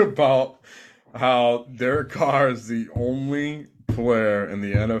talk about how Derek Carr is the only player in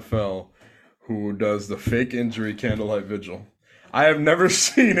the NFL who does the fake injury candlelight vigil? I have never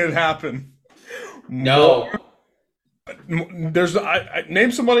seen it happen. No. There's I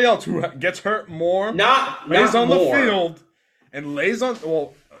name somebody else who gets hurt more. Lays on the field and lays on.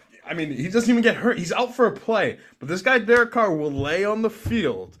 Well, I mean, he doesn't even get hurt. He's out for a play, but this guy Derek Carr will lay on the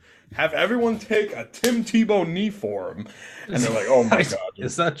field, have everyone take a Tim Tebow knee for him, and they're like, "Oh my god,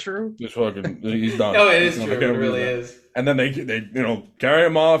 is that true?" He's he's done. No, it is true. It really is. And then they carry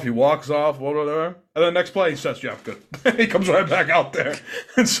him off. He walks off, whatever. And then next play, he says, "Yeah, good." He comes right back out there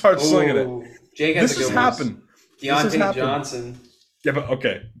and starts slinging it. Jake has this has happened. Deontay Johnson. Yeah, but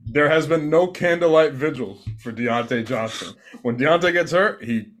okay. There has been no candlelight vigils for Deontay Johnson. When Deontay gets hurt,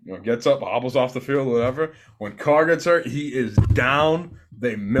 he gets up, hobbles off the field, whatever. When Carr gets hurt, he is down.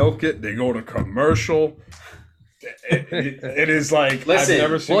 They milk it. They go to commercial. It is like, listen, I've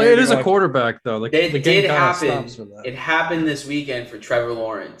never seen. Well, it is a quarterback though. Like, it did happen. For that. It happened this weekend for Trevor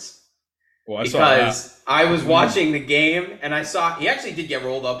Lawrence. Well, because I was watching the game and I saw he actually did get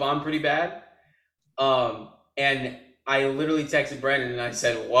rolled up on pretty bad. And I literally texted Brandon and I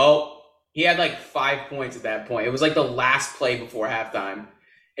said, well, he had like 5 points at that point. It was like the last play before halftime.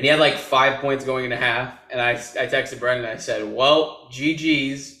 And he had like 5 points going into half. And I texted Brandon and I said, well,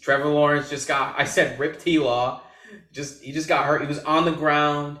 GG's. Trevor Lawrence I said, rip T-Law. He just got hurt. He was on the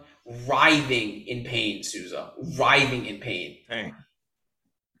ground, writhing in pain, Souza. Writhing in pain. Dang.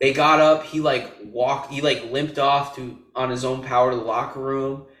 They got up. He limped off on his own power to the locker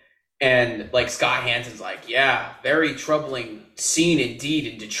room. And like Scott Hansen's like, yeah, very troubling scene indeed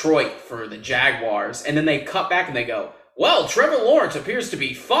in Detroit for the Jaguars. And then they cut back and they go, well, Trevor Lawrence appears to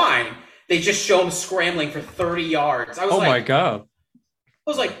be fine. They just show him scrambling for 30 yards. My God. I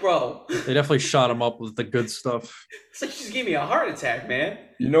was like, bro. They definitely shot him up with the good stuff. It's like, you just gave me a heart attack, man.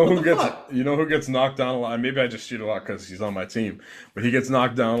 You know who gets knocked down a lot? Maybe I just cheat a lot because he's on my team. But he gets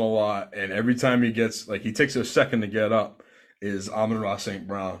knocked down a lot. And every time he takes a second to get up, is Amon-Ra St.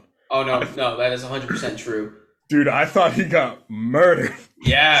 Brown. Oh, no, that is 100% true. Dude, I thought he got murdered.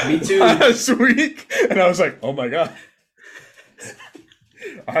 Yeah, me too. Last week. And I was like, oh my God.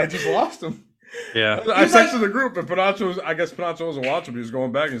 I just lost him. Yeah. I He's like- texted the group, and I guess Panacho wasn't watching. He was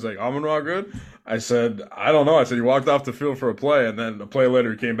going back, and he's like, Amon-Ra good? I said, I don't know. I said, he walked off the field for a play, and then a play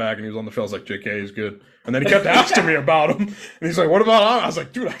later he came back, and he was on the field. I was like, JK is good. And then he kept asking me about him. And he's like, what about Amon? I was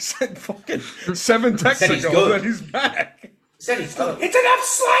like, dude, I sent fucking 7 texts Said he's ago good. that he's back. Said he's good. It's enough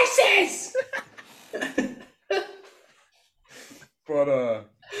slices. But,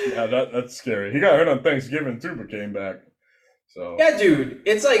 yeah, that's scary. He got hurt on Thanksgiving, too, but came back. So Yeah, dude.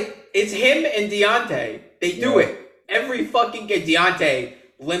 It's like, it's him and Deontay. They do Yeah. it. Every fucking game. Deontay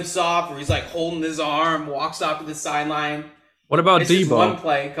limps off, or he's like holding his arm, walks off to the sideline. What about Misses one Debo?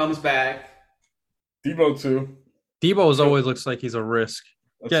 play, comes back. Debo, too. Debo's always looks like he's a risk.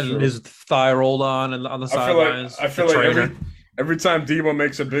 That's Getting true. his thigh rolled on and on the sidelines. I feel The like trainer. every time Debo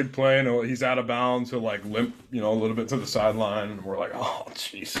makes a big play and he's out of bounds, he'll like limp, a little bit to the sideline, and we're like, oh,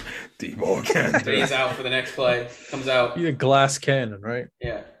 jeez, Debo again. But he's out for the next play. Comes out. He's a glass cannon, right?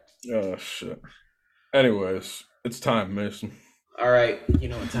 Yeah. Oh shit. Anyways, it's time, Mason. All right. You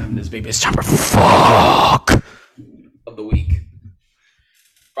know what time it is, baby. It's time for fuck of the week.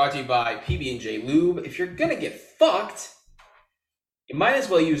 Brought to you by PB&J Lube. If you're gonna get fucked, you might as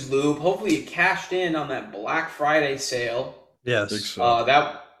well use lube. Hopefully you cashed in on that Black Friday sale. Big Yes. so.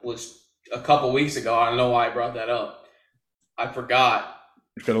 That was a couple weeks ago. I don't know why I brought that up. I forgot.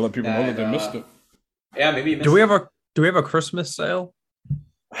 You gotta let people know that they that, missed it. Yeah, maybe you missed Do we it. have a Christmas sale?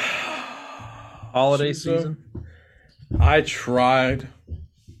 Holiday season? I tried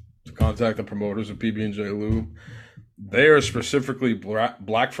to contact the promoters of PB&J Lube. They are specifically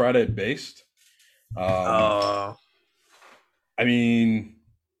Black Friday based. I mean,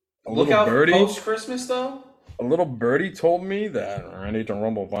 a Look little out birdie. post Christmas though. A little birdie told me that Randy to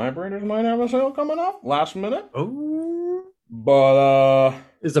Rumble Vibrators might have a sale coming up last minute. Oh. But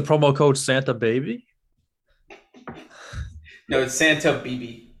Is the promo code Santa Baby? No, it's Santa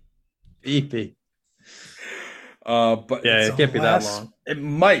BB. EP. but Yeah, it's it can't a be that last- long. It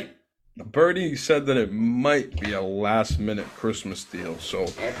might. The birdie said that it might be a last minute Christmas deal. So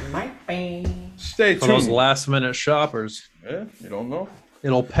It might be. stay For those tuned. last minute shoppers. Yeah, you don't know.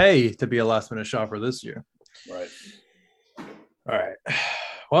 It'll pay to be a last minute shopper this year. Right. All right.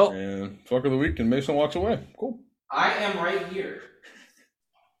 Well, And fuck of the week, and Mason walks away. Cool. I am right here.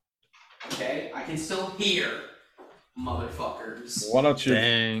 Okay, I can still hear, motherfuckers. Why don't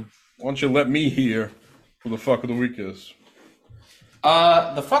you let me hear who the fuck of the week is?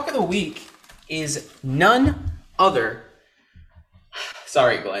 The fuck of the week is none other.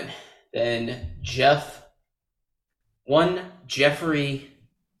 Sorry, Glenn. Than Jeffrey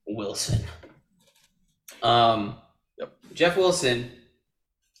Wilson. Jeff Wilson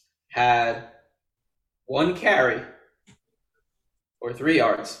had 1 carry or 3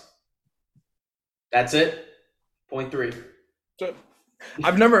 yards. That's it. 0.3. So,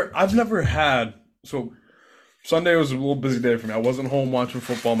 I've never had so Sunday was a little busy day for me. I wasn't home watching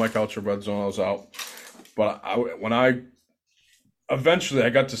football on my couch or Red Zone. I was out, but when I eventually I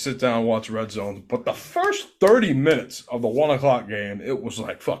got to sit down and watch Red Zone. But the first 30 minutes of the 1:00 game, it was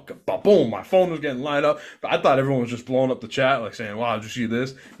like fuck, boom. My phone was getting lined up. But I thought everyone was just blowing up the chat, like saying, "Wow, did you see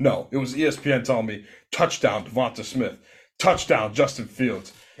this?" No, it was ESPN telling me touchdown Devonta Smith, touchdown Justin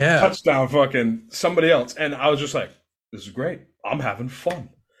Fields, yeah. touchdown fucking somebody else, and I was just like, "This is great. I'm having fun."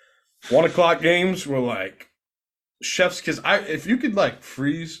 1:00 games were like chef's kiss. If you could like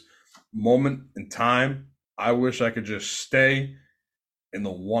freeze moment in time, I wish I could just stay in the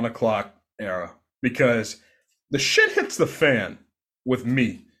 1:00 era, because the shit hits the fan with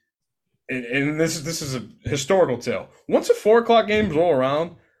me. And this is a historical tale. Once the 4:00 games roll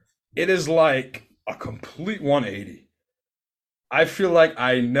around, it is like a complete 180. I feel like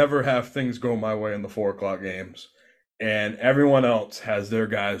I never have things go my way in the 4:00 games, and everyone else has their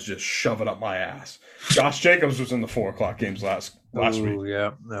guys just shove it up my ass. Josh Jacobs was in the 4:00 games last Ooh, week.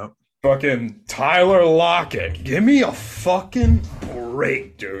 Yeah. No. Fucking Tyler Lockett. Give me a fucking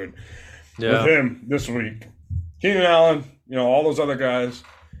break, dude. Yeah. With him this week. Keenan Allen, all those other guys.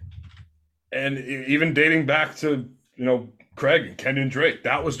 And even dating back to, Craig and Kenyon Drake.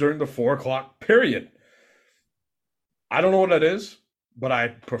 That was during the 4:00 period. I don't know what that is, but I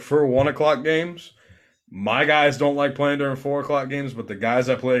prefer 1:00 games. My guys don't like playing during 4:00 games, but the guys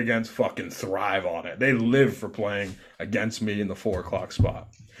I play against fucking thrive on it. They live for playing against me in the 4:00 spot.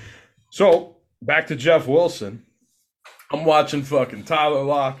 So, back to Jeff Wilson. I'm watching fucking Tyler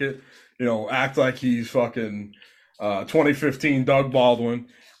Lockett, act like he's fucking 2015 Doug Baldwin.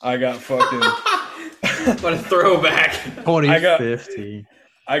 I got fucking... What a throwback. 2050.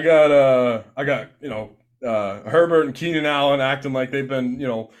 I got Herbert and Keenan Allen acting like they've been,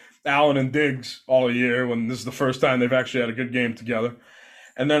 Allen and Diggs all year, when this is the first time they've actually had a good game together.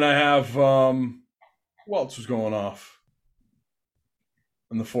 And then I have who else was going off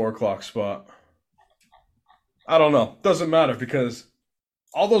in the 4 o'clock spot? I don't know. Doesn't matter because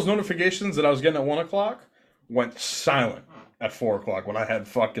all those notifications that I was getting at 1 o'clock went silent at 4 o'clock when I had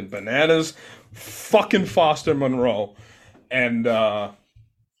fucking Bananas, fucking Foster Monroe, and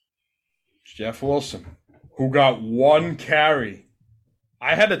Jeff Wilson, who got 1 carry.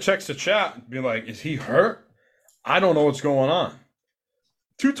 I had to check the chat and be like, is he hurt? I don't know what's going on.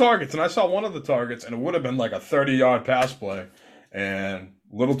 2 targets, and I saw one of the targets, and it would have been like a 30-yard pass play, and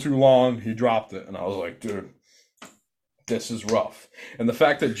a little too long, he dropped it, and I was like, dude, this is rough. And the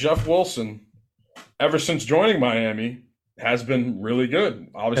fact that Jeff Wilson, ever since joining Miami, has been really good.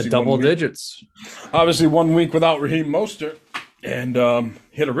 Obviously, At double digits. Obviously, 1 week without Raheem Mostert, and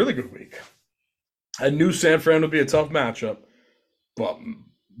he had a really good week. I knew San Fran would be a tough matchup, but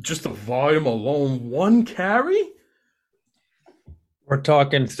just the volume alone, 1 carry? We're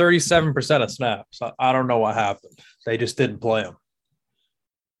talking 37% of snaps. I don't know what happened. They just didn't play him.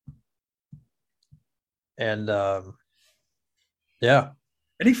 And, yeah.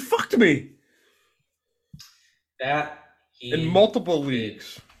 And he fucked me In multiple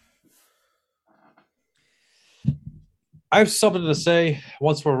leagues. I have something to say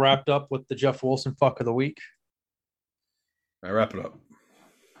once we're wrapped up with the Jeff Wilson fuck of the week. I wrap it up.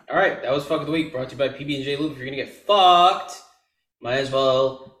 All right, that was Fuck of the Week, brought to you by PB&J Lube. If you're going to get fucked, might as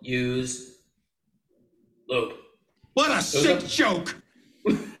well use lube. What a sick joke.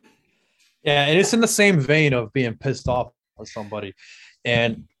 Yeah, and it's in the same vein of being pissed off with somebody.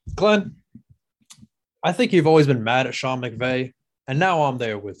 And Glenn, I think you've always been mad at Sean McVay, and now I'm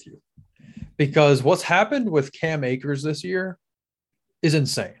there with you. Because what's happened with Cam Akers this year is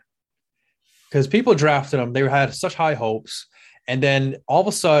insane. Because people drafted him, they had such high hopes, and then all of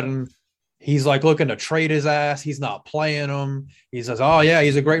a sudden, he's like looking to trade his ass. He's not playing him. He says, oh, yeah,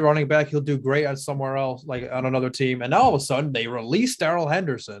 he's a great running back. He'll do great at somewhere else, like on another team. And now all of a sudden, they release Darrell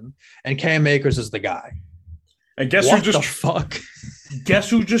Henderson, and Cam Akers is the guy. And guess What the fuck? Guess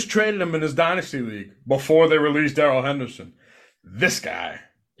who just traded him in his dynasty league before they released Darrell Henderson? This guy.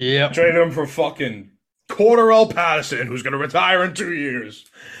 Yeah. Traded him for fucking Cordarrelle Patterson, who's going to retire in 2 years.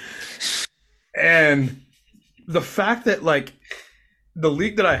 And the fact that, like, the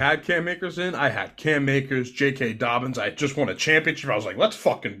league that I had Cam Akers in, I had Cam Akers, J.K. Dobbins. I just won a championship. I was like, let's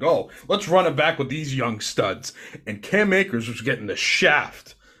fucking go. Let's run it back with these young studs. And Cam Akers was getting the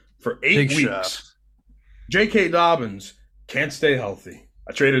shaft for 8 Big weeks. shaft. J.K. Dobbins can't stay healthy.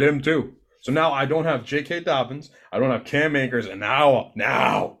 I traded him too. So now I don't have J.K. Dobbins. I don't have Cam Akers. And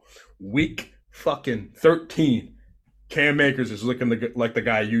now, week fucking 13, Cam Akers is looking like the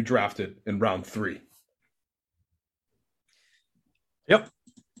guy you drafted in round 3. Yep.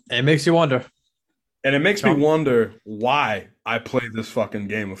 It makes you wonder. And it makes me wonder why I play this fucking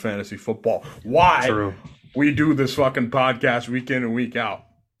game of fantasy football. Why we do this fucking podcast week in and week out.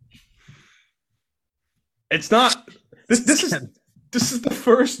 It's not this is the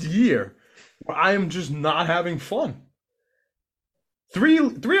first year where I am just not having fun. Three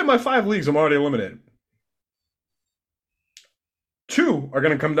of my 5 leagues I'm already eliminated. 2 are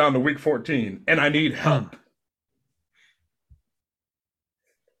going to come down to week 14, and I need help.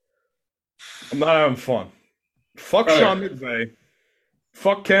 I'm not having fun. Fuck Sean McVay.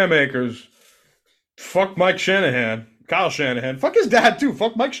 Fuck Cam Akers. Fuck Mike Shanahan. Kyle Shanahan. Fuck his dad, too.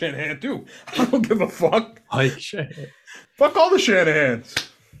 Fuck Mike Shanahan, too. I don't give a fuck. Mike Shanahan. Fuck all the Shanahans.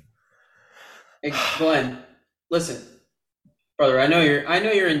 Hey, Glenn, listen, brother. I know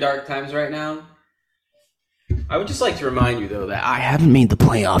you're in dark times right now. I would just like to remind you, though, that I haven't made the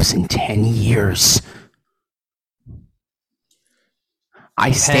playoffs in 10 years.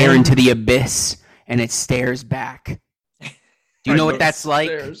 I stare into the abyss, and it stares back. Do you know what that's like?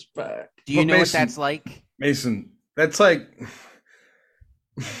 Stares back. Do you know Mason, what that's like? Mason, that's like...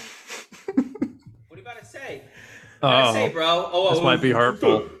 What are you about to say? What are you about to say, bro? This might be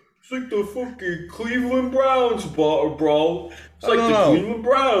hurtful. It's like the fucking Cleveland Browns, bro. It's like the Cleveland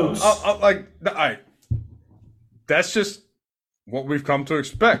Browns. all right. That's just what we've come to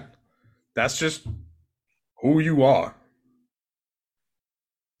expect. That's just who you are.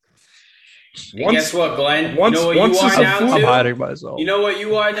 Guess what, Glenn? Once- you know what once you is are a now, fool- I'm too? hiding myself. You know what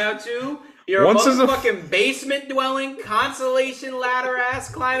you are now, too? You're Once a is a- motherfucking basement-dwelling, constellation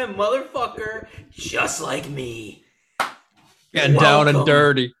ladder-ass climbing motherfucker just like me. Getting down and Welcome.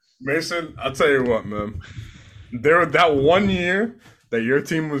 dirty. Mason, I'll tell you what, man. That 1 year that your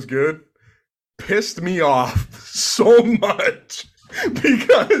team was good pissed me off so much.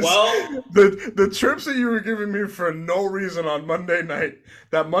 Because Well- the trips that you were giving me for no reason on Monday night,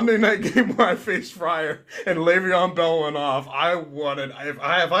 that Monday night game where I faced Fryer and Le'Veon Bell went off, if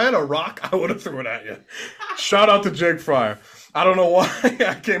I had a rock, I would have threw it at you. Shout out to Jake Fryer. I don't know why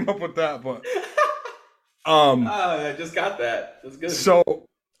I came up with that, but I just got that. That's good. so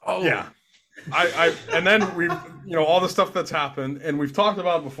yeah. I and then we've all the stuff that's happened, and we've talked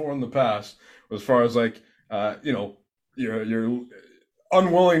about it before in the past as far as like your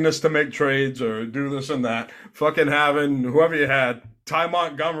unwillingness to make trades or do this and that, fucking having whoever you had, Ty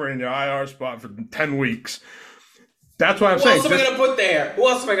Montgomery in your IR spot for 10 weeks. That's why I'm Who saying. else am I gonna put there? Who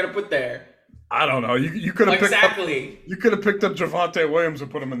else am I gonna put there? I don't know. You could have Exactly. You could have picked up Javonte Williams and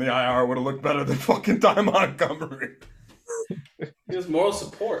put him in the IR. Would have looked better than fucking Ty Montgomery. He has moral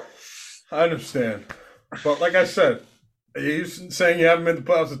support. I understand, but like I said, you saying you haven't been to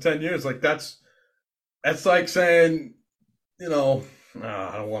playoffs in 10 years, like that's like saying, I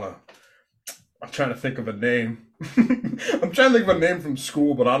don't want to. I'm trying to think of a name. I'm trying to think of a name from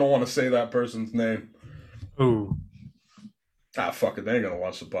school, but I don't want to say that person's name. Ooh. Fuck it. They ain't gonna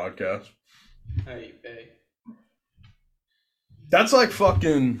watch the podcast. Hey, hey. That's like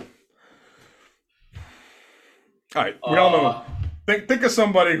fucking. All right, we all know. Think of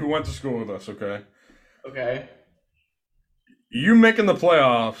somebody who went to school with us, okay? Okay. You making the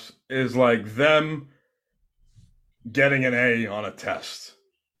playoffs is like them getting an A on a test,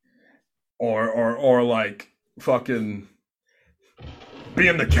 or like fucking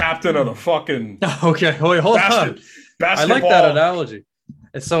being the captain of the fucking Okay, wait, hold on. basketball. I like that analogy.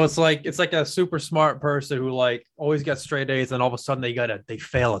 And so it's like a super smart person who like always gets straight A's, and all of a sudden they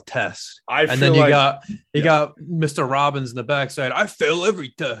fail a test. And then you got Mr. Robbins in the back saying, "I fail every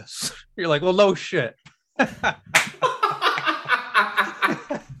test." You're like, well, no shit.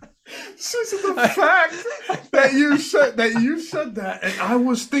 Since the fact that you said that, and I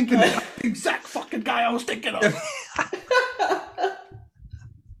was thinking the exact fucking guy I was thinking of.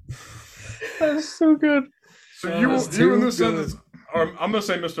 That's so good. So you in this sentence, I'm gonna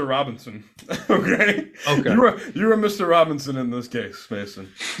say Mr. Robinson. Okay. You're a Mr. Robinson in this case,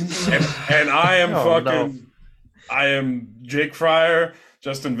 Mason. And I am I am Jake Fryer,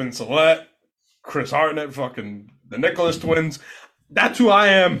 Justin Vincelette, Chris Hartnett, fucking the Nicholas twins. That's who I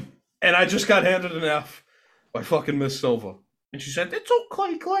am. And I just got handed an F by fucking Miss Silva. And she said, "It's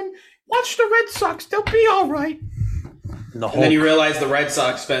okay, Glenn. Watch the Red Sox. They'll be all right." And then you realize the Red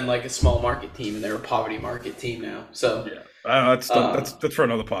Sox spend like a small market team, and they're a poverty market team now. So yeah, that's for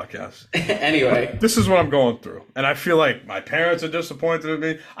another podcast. Anyway, this is what I'm going through, and I feel like my parents are disappointed in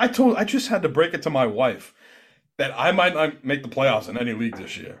me. I just had to break it to my wife that I might not make the playoffs in any league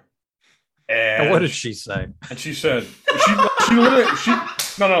this year. And what did she say? And she said, she literally,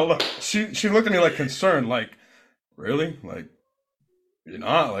 look, she looked at me like concerned, like, really? Like, you're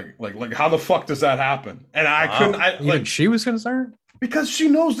not? Like, how the fuck does that happen? And I couldn't, Even she was concerned? Because she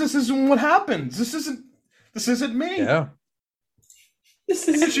knows this isn't what happens. This isn't me. Yeah. This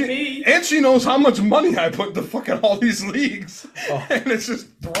isn't me. And she knows how much money I put into fucking all these leagues. And it's just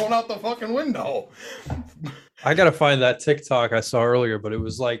thrown out the fucking window. I got to find that TikTok I saw earlier, but it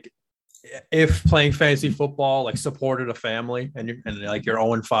was like, if playing fantasy football like supported a family and like you're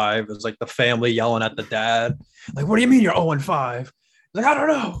 0-5, it's like the family yelling at the dad, like, "What do you mean you're 0-5?" He's like, "I don't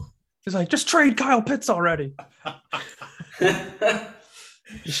know." He's like, "Just trade Kyle Pitts already."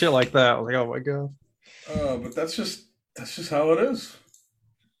 Shit like that. I was like, oh my god. But that's just how it is.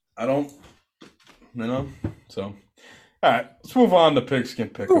 I don't, So, all right, let's move on to Pigskin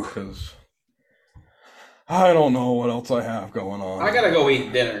Pick'em because I don't know what else I have going on. I gotta go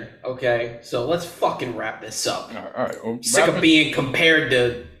eat dinner, okay? So let's fucking wrap this up. All right. Well, Sick of being compared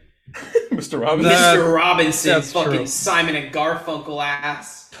to Mr. Robinson. Mr. Robinson, that's fucking true. Simon and Garfunkel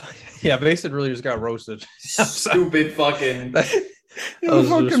ass. Yeah, Mason really just got roasted. Stupid fucking. You're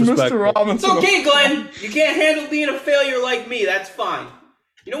fucking Mr. disrespectful. Robinson. It's okay, Glenn. You can't handle being a failure like me. That's fine.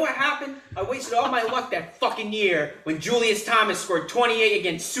 You know what happened? I wasted all my luck that fucking year when Julius Thomas scored 28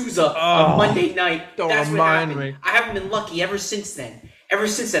 against Sousa on Monday night. Don't That's what remind happened. me. I haven't been lucky ever since then. Ever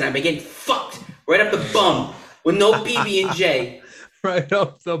since then, I've been getting fucked right up the bum with no PB&J. Right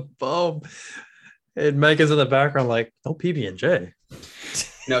up the bum. And Megan's in the background like, no PB&J.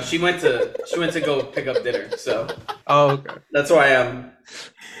 No, she went to go pick up dinner. So Oh, okay. that's why I'm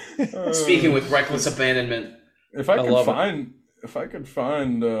speaking with reckless abandonment. If I love could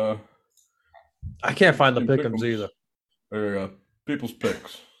find, I can't find the Pick'ems. pick'ems either. there you go, people's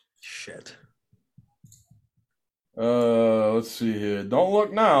picks. Shit. Let's see here. Don't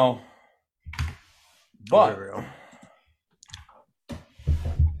look now. But There we go.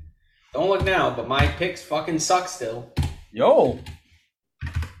 Don't look now, but my picks fucking suck still. yo,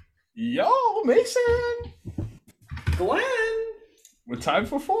 Yo, Mason! Glenn. We're tied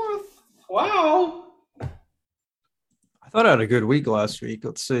for fourth. Wow. I thought I had a good week last week.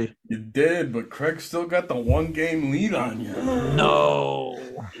 Let's see. You did, but Craig still got the 1-game lead on you. No.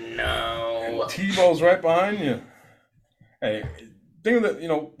 No. Tebow's right behind you. Hey, think of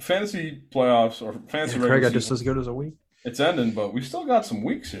that, fantasy playoffs or fantasy Craig regular got just season, as good as a week. it's ending, but we still got some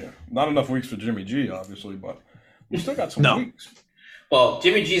weeks here. Not enough weeks for Jimmy G, obviously, but we still got some No. weeks. Well,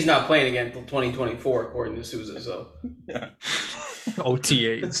 Jimmy G's not playing again until 2024, according to Sousa. So. Yeah.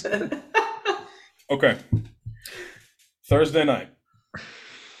 OTAs. Okay. Thursday night.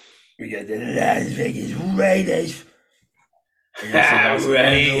 We got the Las Vegas Raiders against the Los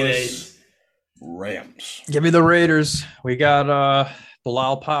Angeles Rams. Give me the Raiders. We got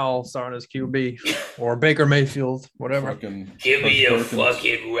Bilal Powell starting as QB or Baker Mayfield, whatever. Fucking Give me the Perkins.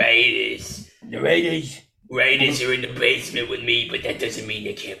 fucking Raiders. The Raiders. Raiders are in the basement with me, but that doesn't mean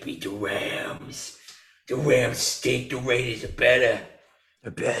they can't beat the Rams. The Rams stink. The Raiders are better.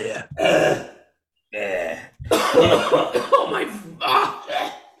 They're better. Oh my!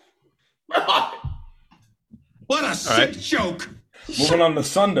 What a sick joke. Moving on to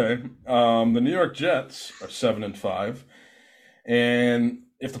Sunday, the New York Jets are 7-5, and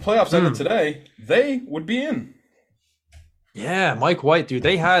if the playoffs ended today, they would be in. Yeah, Mike White, dude,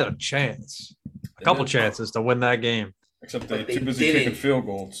 they had a chance. A couple did. chances to win that game. Except they're But they too busy didn't. kicking field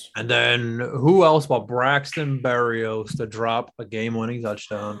goals. And then who else but Braxton Berrios to drop a game-winning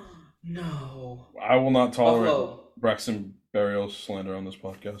touchdown? No. I will not tolerate Buffalo. Braxton Berrios slander on this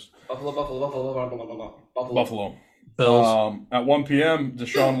podcast. Buffalo. Buffalo. Bills. At 1 p.m.,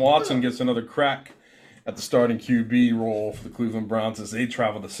 Deshaun Watson gets another crack at the starting QB role for the Cleveland Browns as they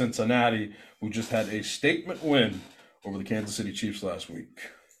travel to Cincinnati, who just had a statement win over the Kansas City Chiefs last week.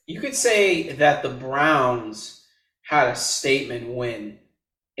 You could say that the Browns had a statement win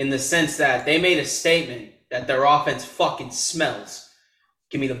in the sense that they made a statement that their offense fucking smells.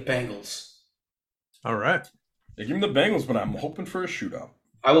 Give me the Bengals. All right. They give me the Bengals, but I'm hoping for a shootout.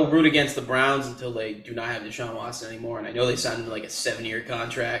 I will root against the Browns until they do not have Deshaun Watson anymore. And I know they signed like a 7-year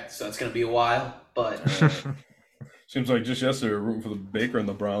contract, so it's going to be a while. But Seems like just yesterday we were rooting for the Baker and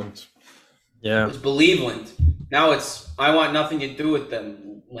the Browns. it Yeah. was Believeland. Now it's I want nothing to do with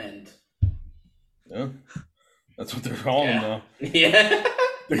them land. Yeah, that's what they're calling them now. Yeah.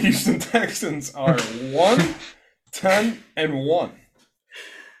 The Houston Texans are 1-10-1.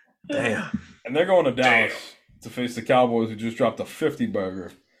 Damn. And they're going to Dallas to face the Cowboys, who just dropped a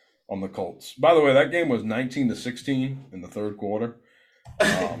 50-burger on the Colts. By the way, that game was 19-16 in the third quarter.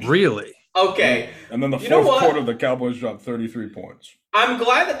 Really? Okay. And then the You know fourth what? quarter, the Cowboys dropped 33 points. I'm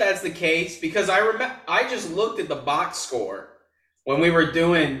glad that that's the case because I just looked at the box score when we were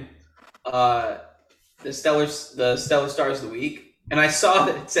doing the Stellar Stars of the Week, and I saw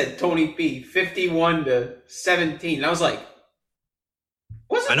that it said Tony P 51-17, and I was like,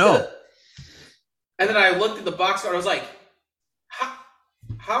 "Wasn't I know. And then I looked at the box score, and I was like,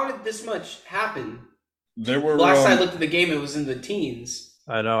 "How did this much happen?" They were Last I looked at the game, it was in the teens.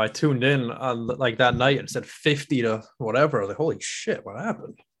 I know. I tuned in like that night and it said 50 to whatever. I was like, holy shit, what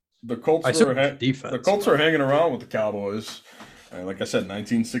happened? the Colts I were took ha- defense. the Colts were hanging around with the Cowboys. And like I said,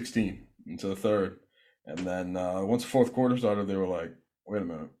 19-16 into the third. And then once the fourth quarter started, they were like, wait a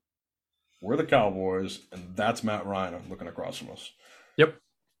minute. We're the Cowboys, and that's Matt Ryan looking across from us. Yep.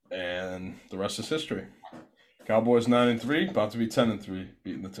 And the rest is history. Cowboys 9-3, about to be 10-3,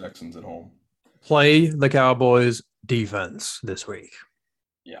 beating the Texans at home. Play the Cowboys defense this week.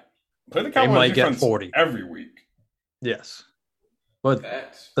 Play the They Cowboys might get defense 40. every week. Yes. But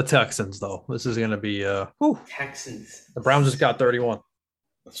Facts. the Texans, though, this is going to be Texans. the Browns just got 31.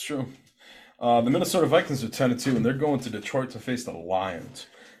 That's true. The Minnesota Vikings are 10-2, and they're going to Detroit to face the Lions.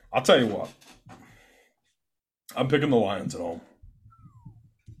 I'll tell you what. I'm picking the Lions at home.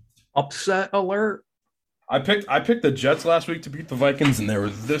 Upset alert. I picked the Jets last week to beat the Vikings, and they were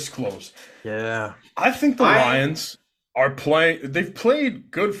this close. Yeah. I think the Lions are playing. They've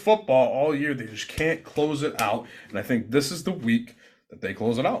played good football all year. They just can't close it out, and I think this is the week that they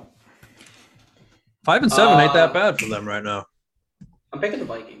close it out. 5-7 ain't that bad for them right now. I'm picking the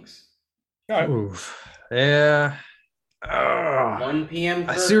Vikings. All right. Oof. Yeah. Ugh. 1 p.m.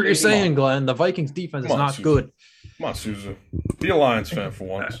 I see what you're saying, Glenn. The Vikings defense is Come on, not Susan. good. Come on, Sousa. Be a Lions fan for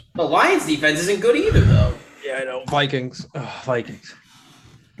once. The Lions defense isn't good either, though. Yeah, I know. Vikings. Vikings.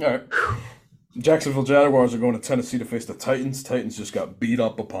 All right. Jacksonville Jaguars are going to Tennessee to face the Titans. Titans just got beat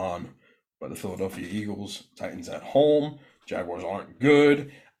up upon by the Philadelphia Eagles. Titans at home. Jaguars aren't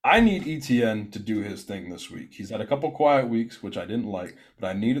good. I need ETN to do his thing this week. He's had a couple quiet weeks, which I didn't like, but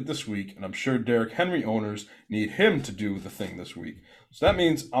I need it this week, and I'm sure Derrick Henry owners need him to do the thing this week. So that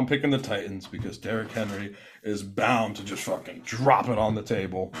means I'm picking the Titans because Derrick Henry is bound to just fucking drop it on the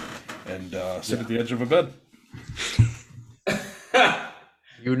table and sit at the edge of a bed.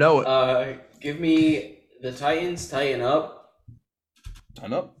 You know it. Give me the Titans. Tighten up.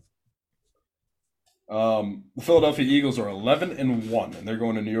 Tighten up. The Philadelphia Eagles are 11-1, and they're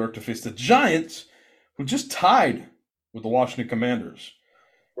going to New York to face the Giants, who just tied with the Washington Commanders.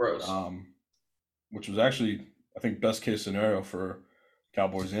 Gross. Which was actually, I think, best case scenario for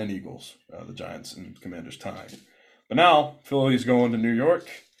Cowboys and Eagles, the Giants and Commanders tying. But now, Philly's going to New York.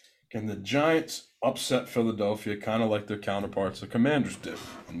 Can the Giants upset Philadelphia, kind of like their counterparts the Commanders did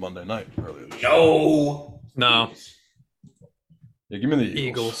on Monday night earlier this year? No. Yeah, give me the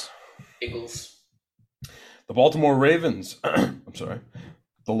Eagles. Eagles. The Baltimore Ravens, I'm sorry,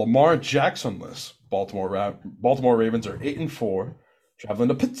 the Lamar Jackson-less Baltimore Ravens are 8-4, traveling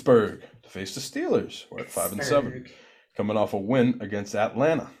to Pittsburgh to face the Steelers. We're at 5-7, coming off a win against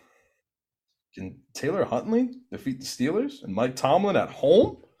Atlanta. Can Taylor Huntley defeat the Steelers and Mike Tomlin at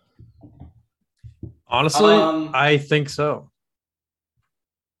home? Honestly, I think so.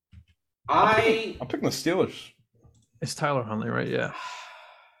 I'm picking the Steelers. It's Tyler Huntley, right? Yeah.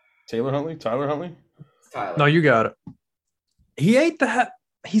 Tyler Huntley? Tyler. No, you got it. He ain't that.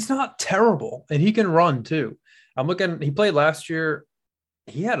 He's not terrible, and he can run too. I'm looking. He played last year.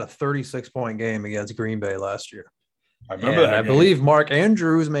 He had a 36-point game against Green Bay last year. I remember that. I believe Mark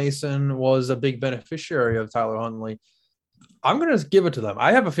Andrews Mason was a big beneficiary of Tyler Huntley. I'm going to give it to them.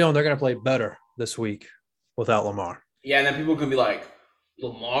 I have a feeling they're going to play better this week without Lamar. Yeah, and then people can be like,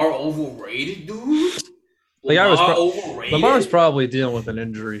 Lamar overrated, dude? Lamar's probably dealing with an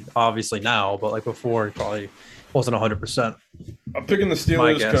injury, obviously now, but like before, he probably wasn't 100%. I'm picking the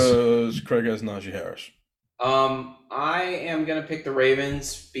Steelers because Craig has Najee Harris. I am going to pick the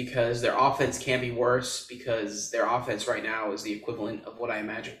Ravens because their offense can be worse because their offense right now is the equivalent of what I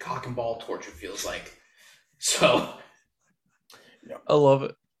imagine cock and ball torture feels like. So, yeah. I love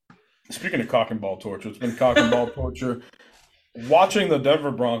it. Speaking of cock and ball torture, it's been cock and ball torture watching the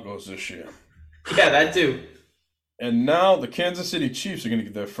Denver Broncos this year. Yeah, that too. And now the Kansas City Chiefs are going to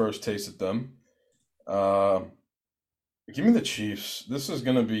get their first taste at them. Give me the Chiefs. This is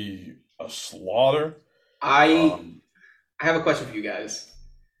going to be a slaughter. I have a question for you guys.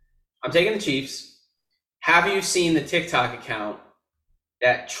 I'm taking the Chiefs. Have you seen the TikTok account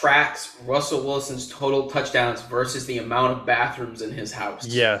that tracks Russell Wilson's total touchdowns versus the amount of bathrooms in his house?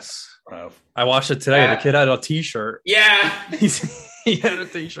 Yes. I watched it today. The kid had a T-shirt. Yeah. He had a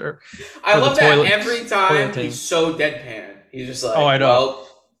T-shirt. I love that every time he's so deadpan. He's just like, I know. Well,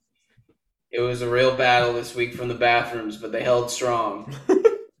 it was a real battle this week from the bathrooms, but they held strong.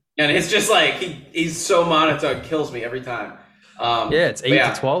 And it's just like, he's so monotone, kills me every time. It's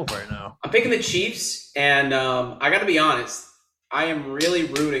 8-12 right now. I'm picking the Chiefs, and I got to be honest, I am really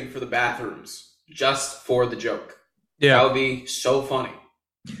rooting for the bathrooms just for the joke. Yeah. That would be so funny.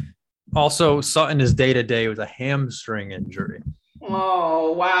 Also, Sutton is day-to-day with a hamstring injury.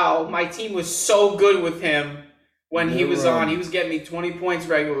 Oh, wow. My team was so good with him when he was on. He was getting me 20 points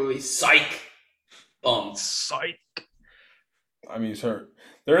regularly. Psych. Bum. Psych. I mean, he's hurt.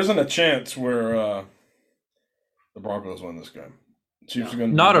 There isn't a chance where the Broncos win this game. The Chiefs are going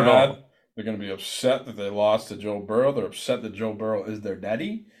to be not at mad. all. They're going to be upset that they lost to Joe Burrow. They're upset that Joe Burrow is their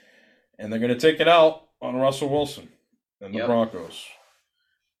daddy. And they're going to take it out on Russell Wilson and the Broncos.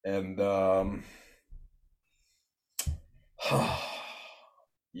 And,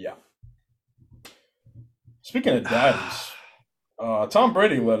 yeah. Speaking of daddies, Tom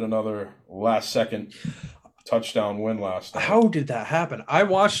Brady led another last-second touchdown win last night. How did that happen? I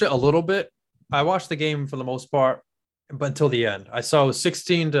watched it a little bit. I watched the game for the most part, but until the end. I saw it was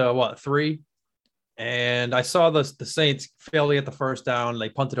 16-3, and I saw the Saints fail to get the first down. They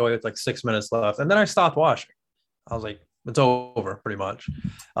punted away with like 6 minutes left, and then I stopped watching. I was like, it's over pretty much.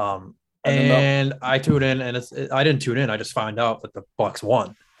 And I tuned in, and I didn't tune in. I just found out that the Bucs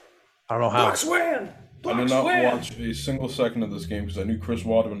won. I don't know how. Bucs win. I did not watch a single second of this game because I knew Chris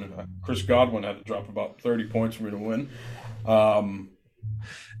Godwin had to drop about 30 points for me to win. I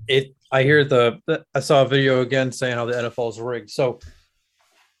saw a video again saying how the NFL is rigged. So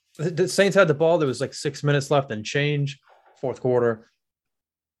the Saints had the ball. There was like 6 minutes left and change, fourth quarter.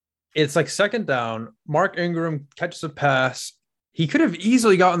 It's like second down. Mark Ingram catches a pass. He could have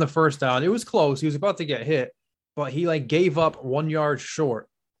easily gotten the first down. It was close. He was about to get hit, but he like gave up 1 yard short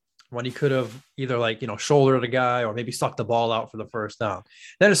when he could have either shouldered a guy or maybe stuck the ball out for the first down.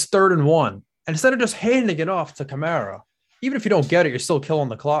 Then it's 3rd and 1. And instead of just handing it off to Kamara, even if you don't get it, you're still killing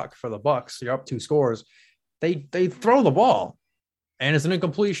the clock for the Bucks. You're up 2 scores. They throw the ball, and it's an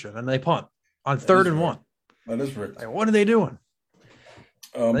incompletion, and they punt on 3rd and 1. That is rigged. Like, what are they doing?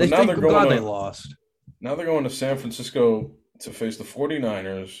 But They now think they're glad going they to, lost. now they're going to San Francisco to face the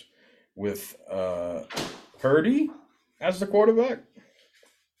 49ers with Purdy as the quarterback.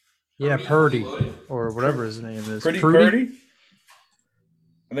 Yeah, Purdy or whatever his name is. Purdy?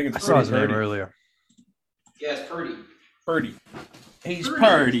 I think I it's saw his Purdy. name earlier. Yeah, it's Purdy. Purdy. He's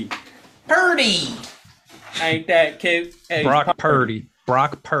Purdy. Purdy! Ain't that cute? Hey, Brock Purdy.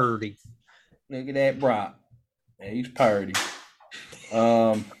 Brock Purdy. Look at that Brock. Hey, he's Purdy.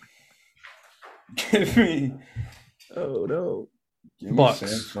 Give me. Oh no. Give me Bucks.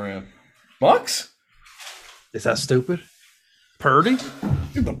 San Fran. Bucks? Is that stupid? Purdy?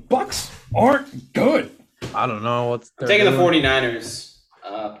 Dude, the Bucks aren't good. I don't know what's. I'm taking the 49ers,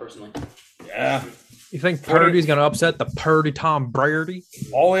 personally. Yeah. You think Purdy's going to upset the Purdy Tom Brady?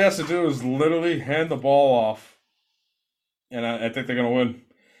 All he has to do is literally hand the ball off, and I think they're going to win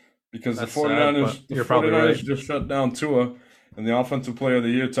because That's the sad, 49ers, but you're probably right. just shut down Tua, and the offensive player of the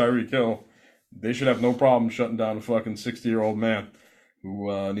year, Tyreek Hill. They should have no problem shutting down a fucking 60-year-old man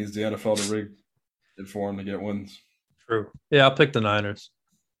who needs the NFL to rig it for him to get wins. True. Yeah, I'll pick the Niners.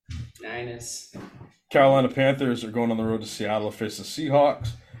 Niners. Carolina Panthers are going on the road to Seattle to face the Seahawks.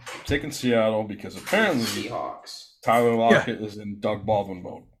 I'm taking Seattle because apparently Seahawks. Tyler Lockett is in Doug Baldwin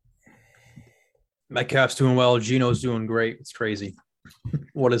mode. Metcalf's doing well. Gino's doing great. It's crazy.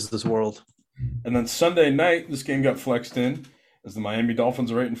 What is this world? And then Sunday night, this game got flexed in as the Miami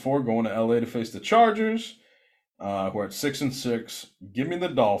Dolphins are 8-4, going to LA to face the Chargers, who are at 6-6. Give me the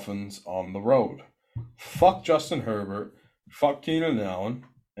Dolphins on the road. Fuck Justin Herbert. Fuck Keenan Allen.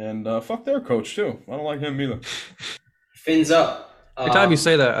 And fuck their coach, too. I don't like him either. Fins up. Every time you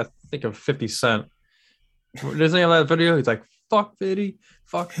say that, I think of 50 Cent. Doesn't he have that video? He's like, fuck 50,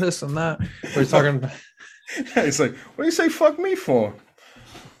 fuck this and that. Where he's talking. He's like, what do you say fuck me for?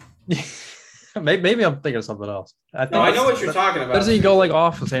 Maybe I'm thinking of something else. I know what you're talking about. Doesn't he go like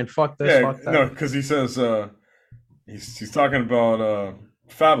off and saying fuck this, Yeah, fuck that? no, because he says he's talking about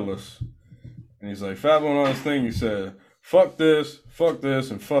Fabulous. And he's like, Fab went on his thing, he said, fuck this,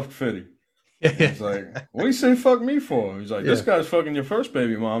 and fuck 50. He's like, what do you say fuck me for? He's like, this guy's fucking your first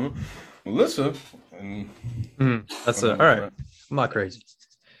baby mama, Melissa. And that's it. All right. I'm not crazy.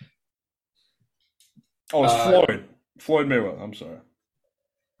 Oh, it's Floyd. Floyd Mayweather. I'm sorry.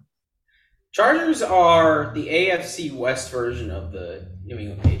 Chargers are the AFC West version of the New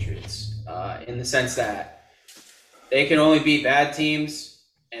England Patriots, in the sense that they can only beat bad teams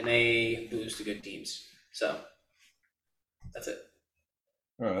and they lose to good teams. So that's it.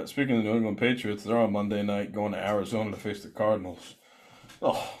 All right. Speaking of the New England Patriots, they're on Monday night going to Arizona to face the Cardinals.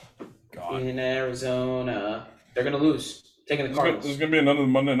 Oh, God. In Arizona, they're going to lose. Taking the Cardinals. There's going to be another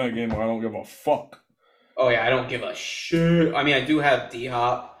Monday night game where I don't give a fuck. Oh, yeah, I don't give a shit. I mean, I do have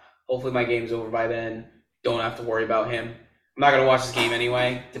D-Hop. Hopefully my game's over by then. Don't have to worry about him. I'm not going to watch this game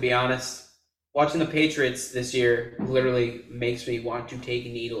anyway, to be honest. Watching the Patriots this year literally makes me want to take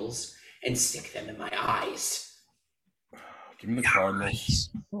needles and stick them in my eyes. Give me the Cardinals.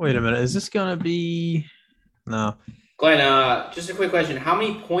 Wait a minute. Is this going to be. No. Glenn, just a quick question. How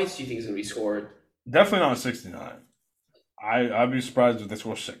many points do you think is going to be scored? Definitely not 69. I'd be surprised if they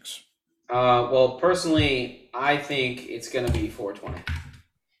score 6. Well, personally, I think it's going to be 420.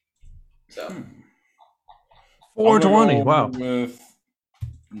 So 420. Wow. With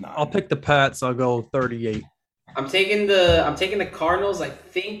 9. I'll pick the Pats. I'll go 38. I'm taking the Cardinals. I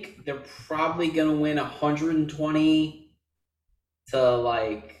think they're probably going to win 120 to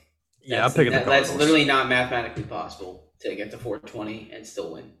like. Yeah, I'm picking the Cardinals. That's literally not mathematically possible to get to 420 and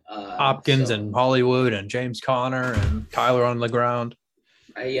still win. Hopkins and Hollywood and James Conner and Kyler on the ground.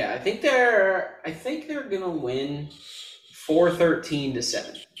 Yeah, I think they're gonna win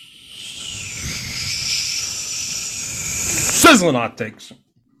 413-7. Sizzling hot takes.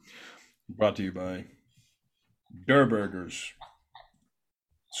 Brought to you by Durr Burgers.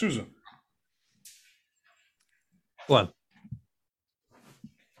 Susan. Glenn.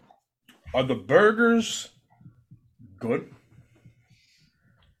 Are the burgers good?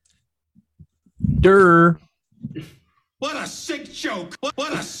 Durr. What a sick joke.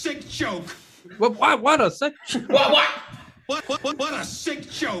 What a sick joke. What a sick. What a sick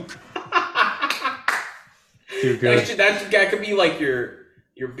joke. Too good. That could be like your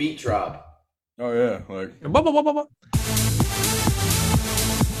beat drop. Oh, yeah. Like,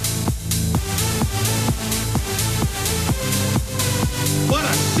 What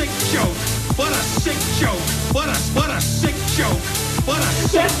a sick joke. What a sick joke. What a sick joke. What a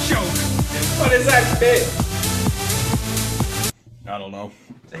sick joke. What is that bit? I don't know.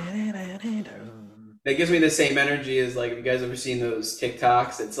 That gives me the same energy as like, have you guys ever seen those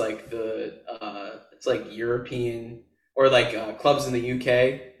TikToks? It's like it's like European or like clubs in the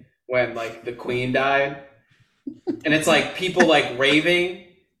UK when like the Queen died, and it's like people like raving,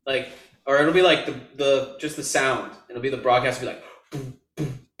 like, or it'll be like the just the sound. It'll be the broadcast will be like, boom,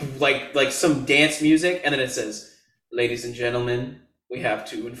 boom, boom, like some dance music, and then it says, "Ladies and gentlemen, we have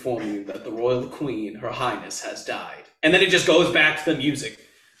to inform you that the royal queen, Her Highness, has died," and then it just goes back to the music.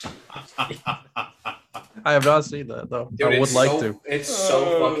 I have not seen that though. Dude, I would like so, to. It's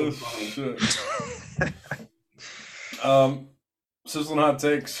so fucking funny. Sizzling hot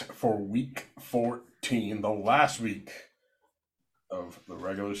takes for week 14, the last week of the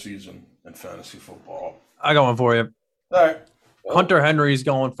regular season in fantasy football. I got one for you. All right. Hunter Henry's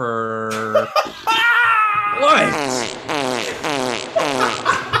going for what?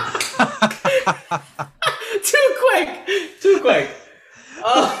 Too quick.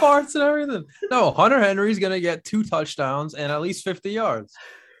 Farts and everything. No, Hunter Henry's gonna get 2 touchdowns and at least 50 yards.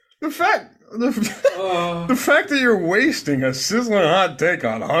 The fact that you're wasting a sizzling hot take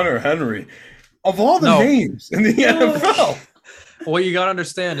on Hunter Henry, of all the names in the NFL. What you gotta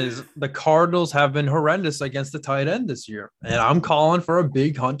understand is the Cardinals have been horrendous against the tight end this year, and I'm calling for a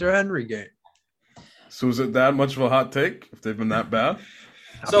big Hunter Henry game. So is it that much of a hot take if they've been that bad?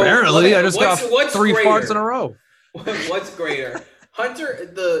 So apparently, I just got what's 3 greater? farts in a row. What's greater?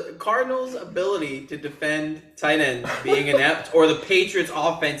 The Cardinals' ability to defend tight ends being inept, or the Patriots'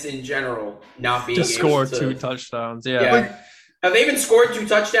 offense in general not being Just able scored to 2 touchdowns. Yeah. Yeah. Have they even scored 2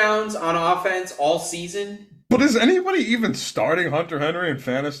 touchdowns on offense all season? But is anybody even starting Hunter Henry in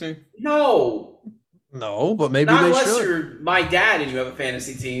fantasy? No. No, but maybe Not they unless should. you're my dad and you have a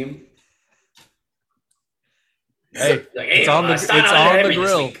fantasy team. Hey, Like, it's on the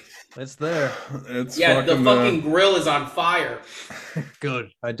grill. week. It's there. It's Yeah, fucking, the fucking grill is on fire.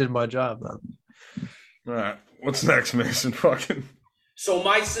 Good. I did my job then. all right. What's next, Mason? Fucking. So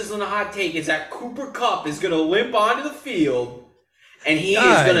my sizzling hot take is that Cooper Kupp is going to limp onto the field, and he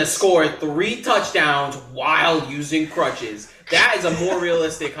is going to score 3 touchdowns while using crutches. That is a more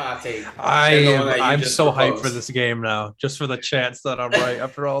realistic hot take. I'm so hyped for this game now, just for the chance that I'm right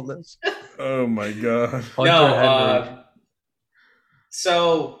after all this. Oh my god. Hunter Henry.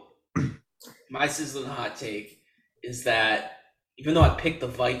 So my sizzling hot take is that even though I picked the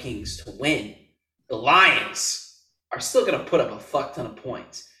Vikings to win, the Lions are still going to put up a fuck ton of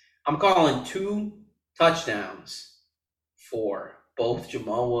points. I'm calling 2 touchdowns for both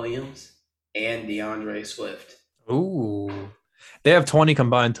Jamal Williams and DeAndre Swift. Ooh. They have 20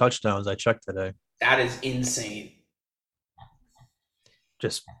 combined touchdowns. I checked today. That is insane.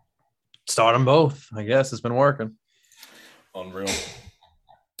 Just start them both. I guess it's been working. Unreal.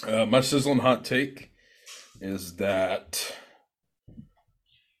 My sizzling hot take is that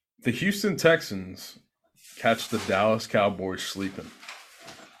the Houston Texans catch the Dallas Cowboys sleeping.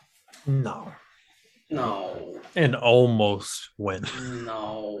 No. And almost win.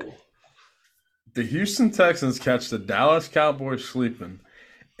 No. The Houston Texans catch the Dallas Cowboys sleeping,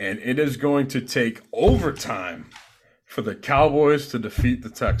 and it is going to take overtime for the Cowboys to defeat the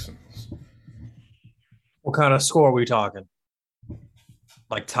Texans. What kind of score are we talking?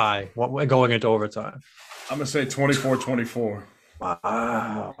 Like tie. What going into overtime? I'm going to say 24-24.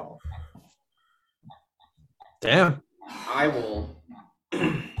 Wow. Damn. I will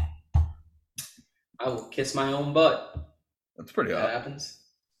kiss my own butt. That's pretty If that hot. happens.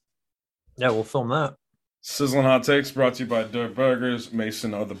 Yeah, we'll film that. Sizzling Hot Takes brought to you by Dirt Burgers.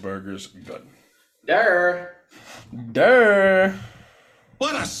 Mason, are the burgers good? Durr. Durr.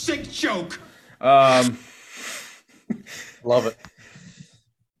 What a sick joke. Love it.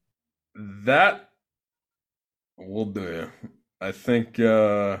 That will do you. I think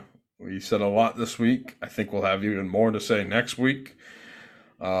we said a lot this week. I think we'll have even more to say next week.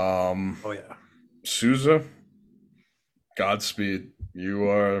 Oh, yeah. Souza, Godspeed. You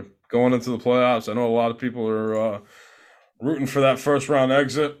are going into the playoffs. I know a lot of people are rooting for that first round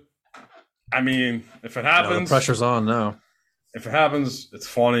exit. I mean, if it happens, The pressure's on now. If it happens, it's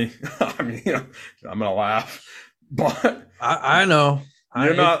funny. I mean, I'm gonna laugh, but I know.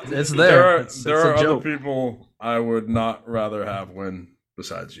 you're not. It's there. There are a other joke. people I would not rather have win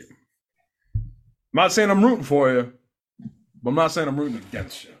besides you. I'm not saying I'm rooting for you, but I'm not saying I'm rooting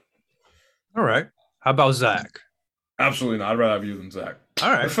against you. All right. How about Zach? Absolutely not. I'd rather have you than Zach.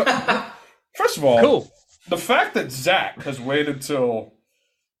 All right. First of all, Cool. the fact that Zach has waited till,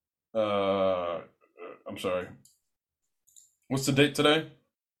 I'm sorry, what's the date today?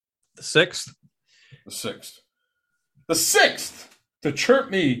 The 6th. The 6th. The 6th to chirp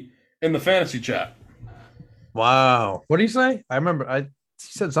me in the fantasy chat. Wow. What did he say? I remember. He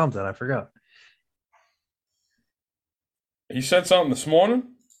said something. I forgot. He said something this morning,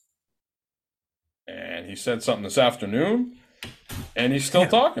 and he said something this afternoon, and he's still Damn.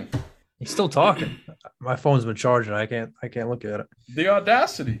 talking. He's still talking. My phone's been charging. I can't look at it. The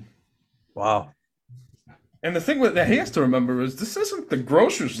audacity. Wow. And the thing that he has to remember is this isn't the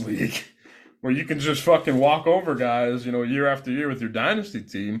Grocers League where you can just fucking walk over guys, year after year with your dynasty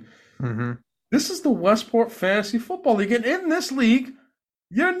team. Mm-hmm. This is the Westport Fantasy Football League. And in this league,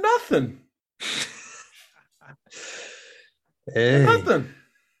 you're nothing. Hey, Nothing.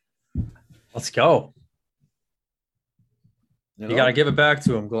 let's go. You You got to give it back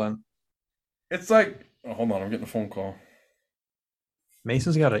to him, Glenn. It's like, hold on, I'm getting a phone call.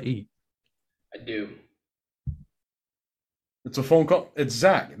 Mason's got to eat. I do. It's a phone call. It's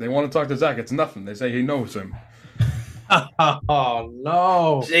Zach. They want to talk to Zach. It's nothing. They say he knows him. Oh,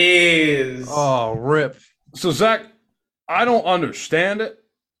 no. Jeez. Oh, rip. So, Zach, I don't understand it.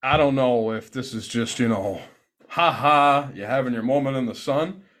 I don't know if this is just, ha-ha, you're having your moment in the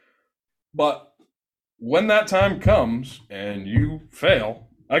sun. But when that time comes and you fail,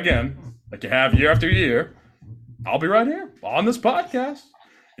 again, like you have year after year, I'll be right here on this podcast.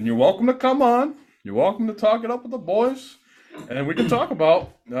 And you're welcome to come on. You're welcome to talk it up with the boys. And we can talk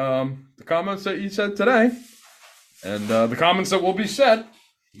about the comments that you said today and the comments that will be said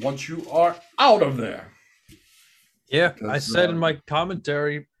once you are out of there. Yeah, I said in my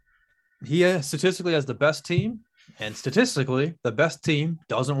commentary, he statistically has the best team, and statistically, the best team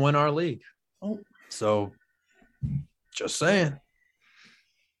doesn't win our league. Oh. So, just saying.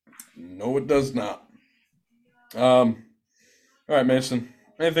 No, it does not. All right, Mason.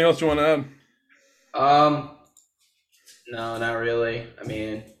 Anything else you want to add? No, not really. I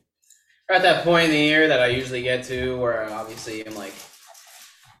mean, we're at that point in the year that I usually get to where obviously I'm like,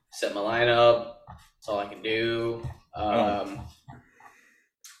 set my lineup. That's all I can do.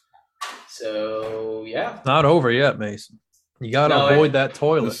 So, yeah. Not over yet, Mason. You got to avoid that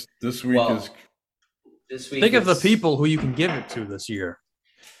toilet. This week is. This week Think of the is- people who you can give it to this year.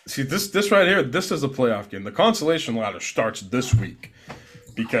 See, this right here, this is a playoff game. The consolation ladder starts this week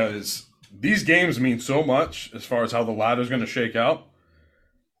because these games mean so much as far as how the ladder is going to shake out.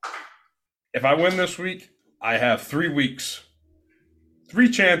 If I win this week, I have 3 weeks, 3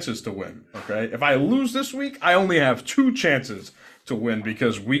 chances to win, okay? If I lose this week, I only have 2 chances to win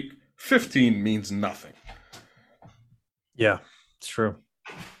because week 15 means nothing. Yeah, it's true.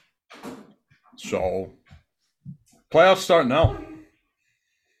 So, playoffs start now.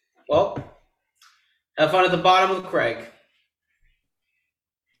 Well, have fun at the bottom with Craig.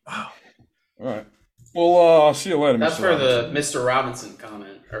 Wow. All right. Well, I'll see you later, That's Mr. for the Robinson. Mr. Robinson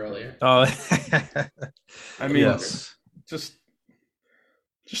comment earlier. Oh, I mean, yes. just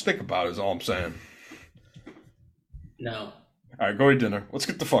think about it is all I'm saying. No. All right, go eat dinner. Let's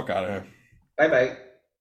get the fuck out of here. Bye-bye.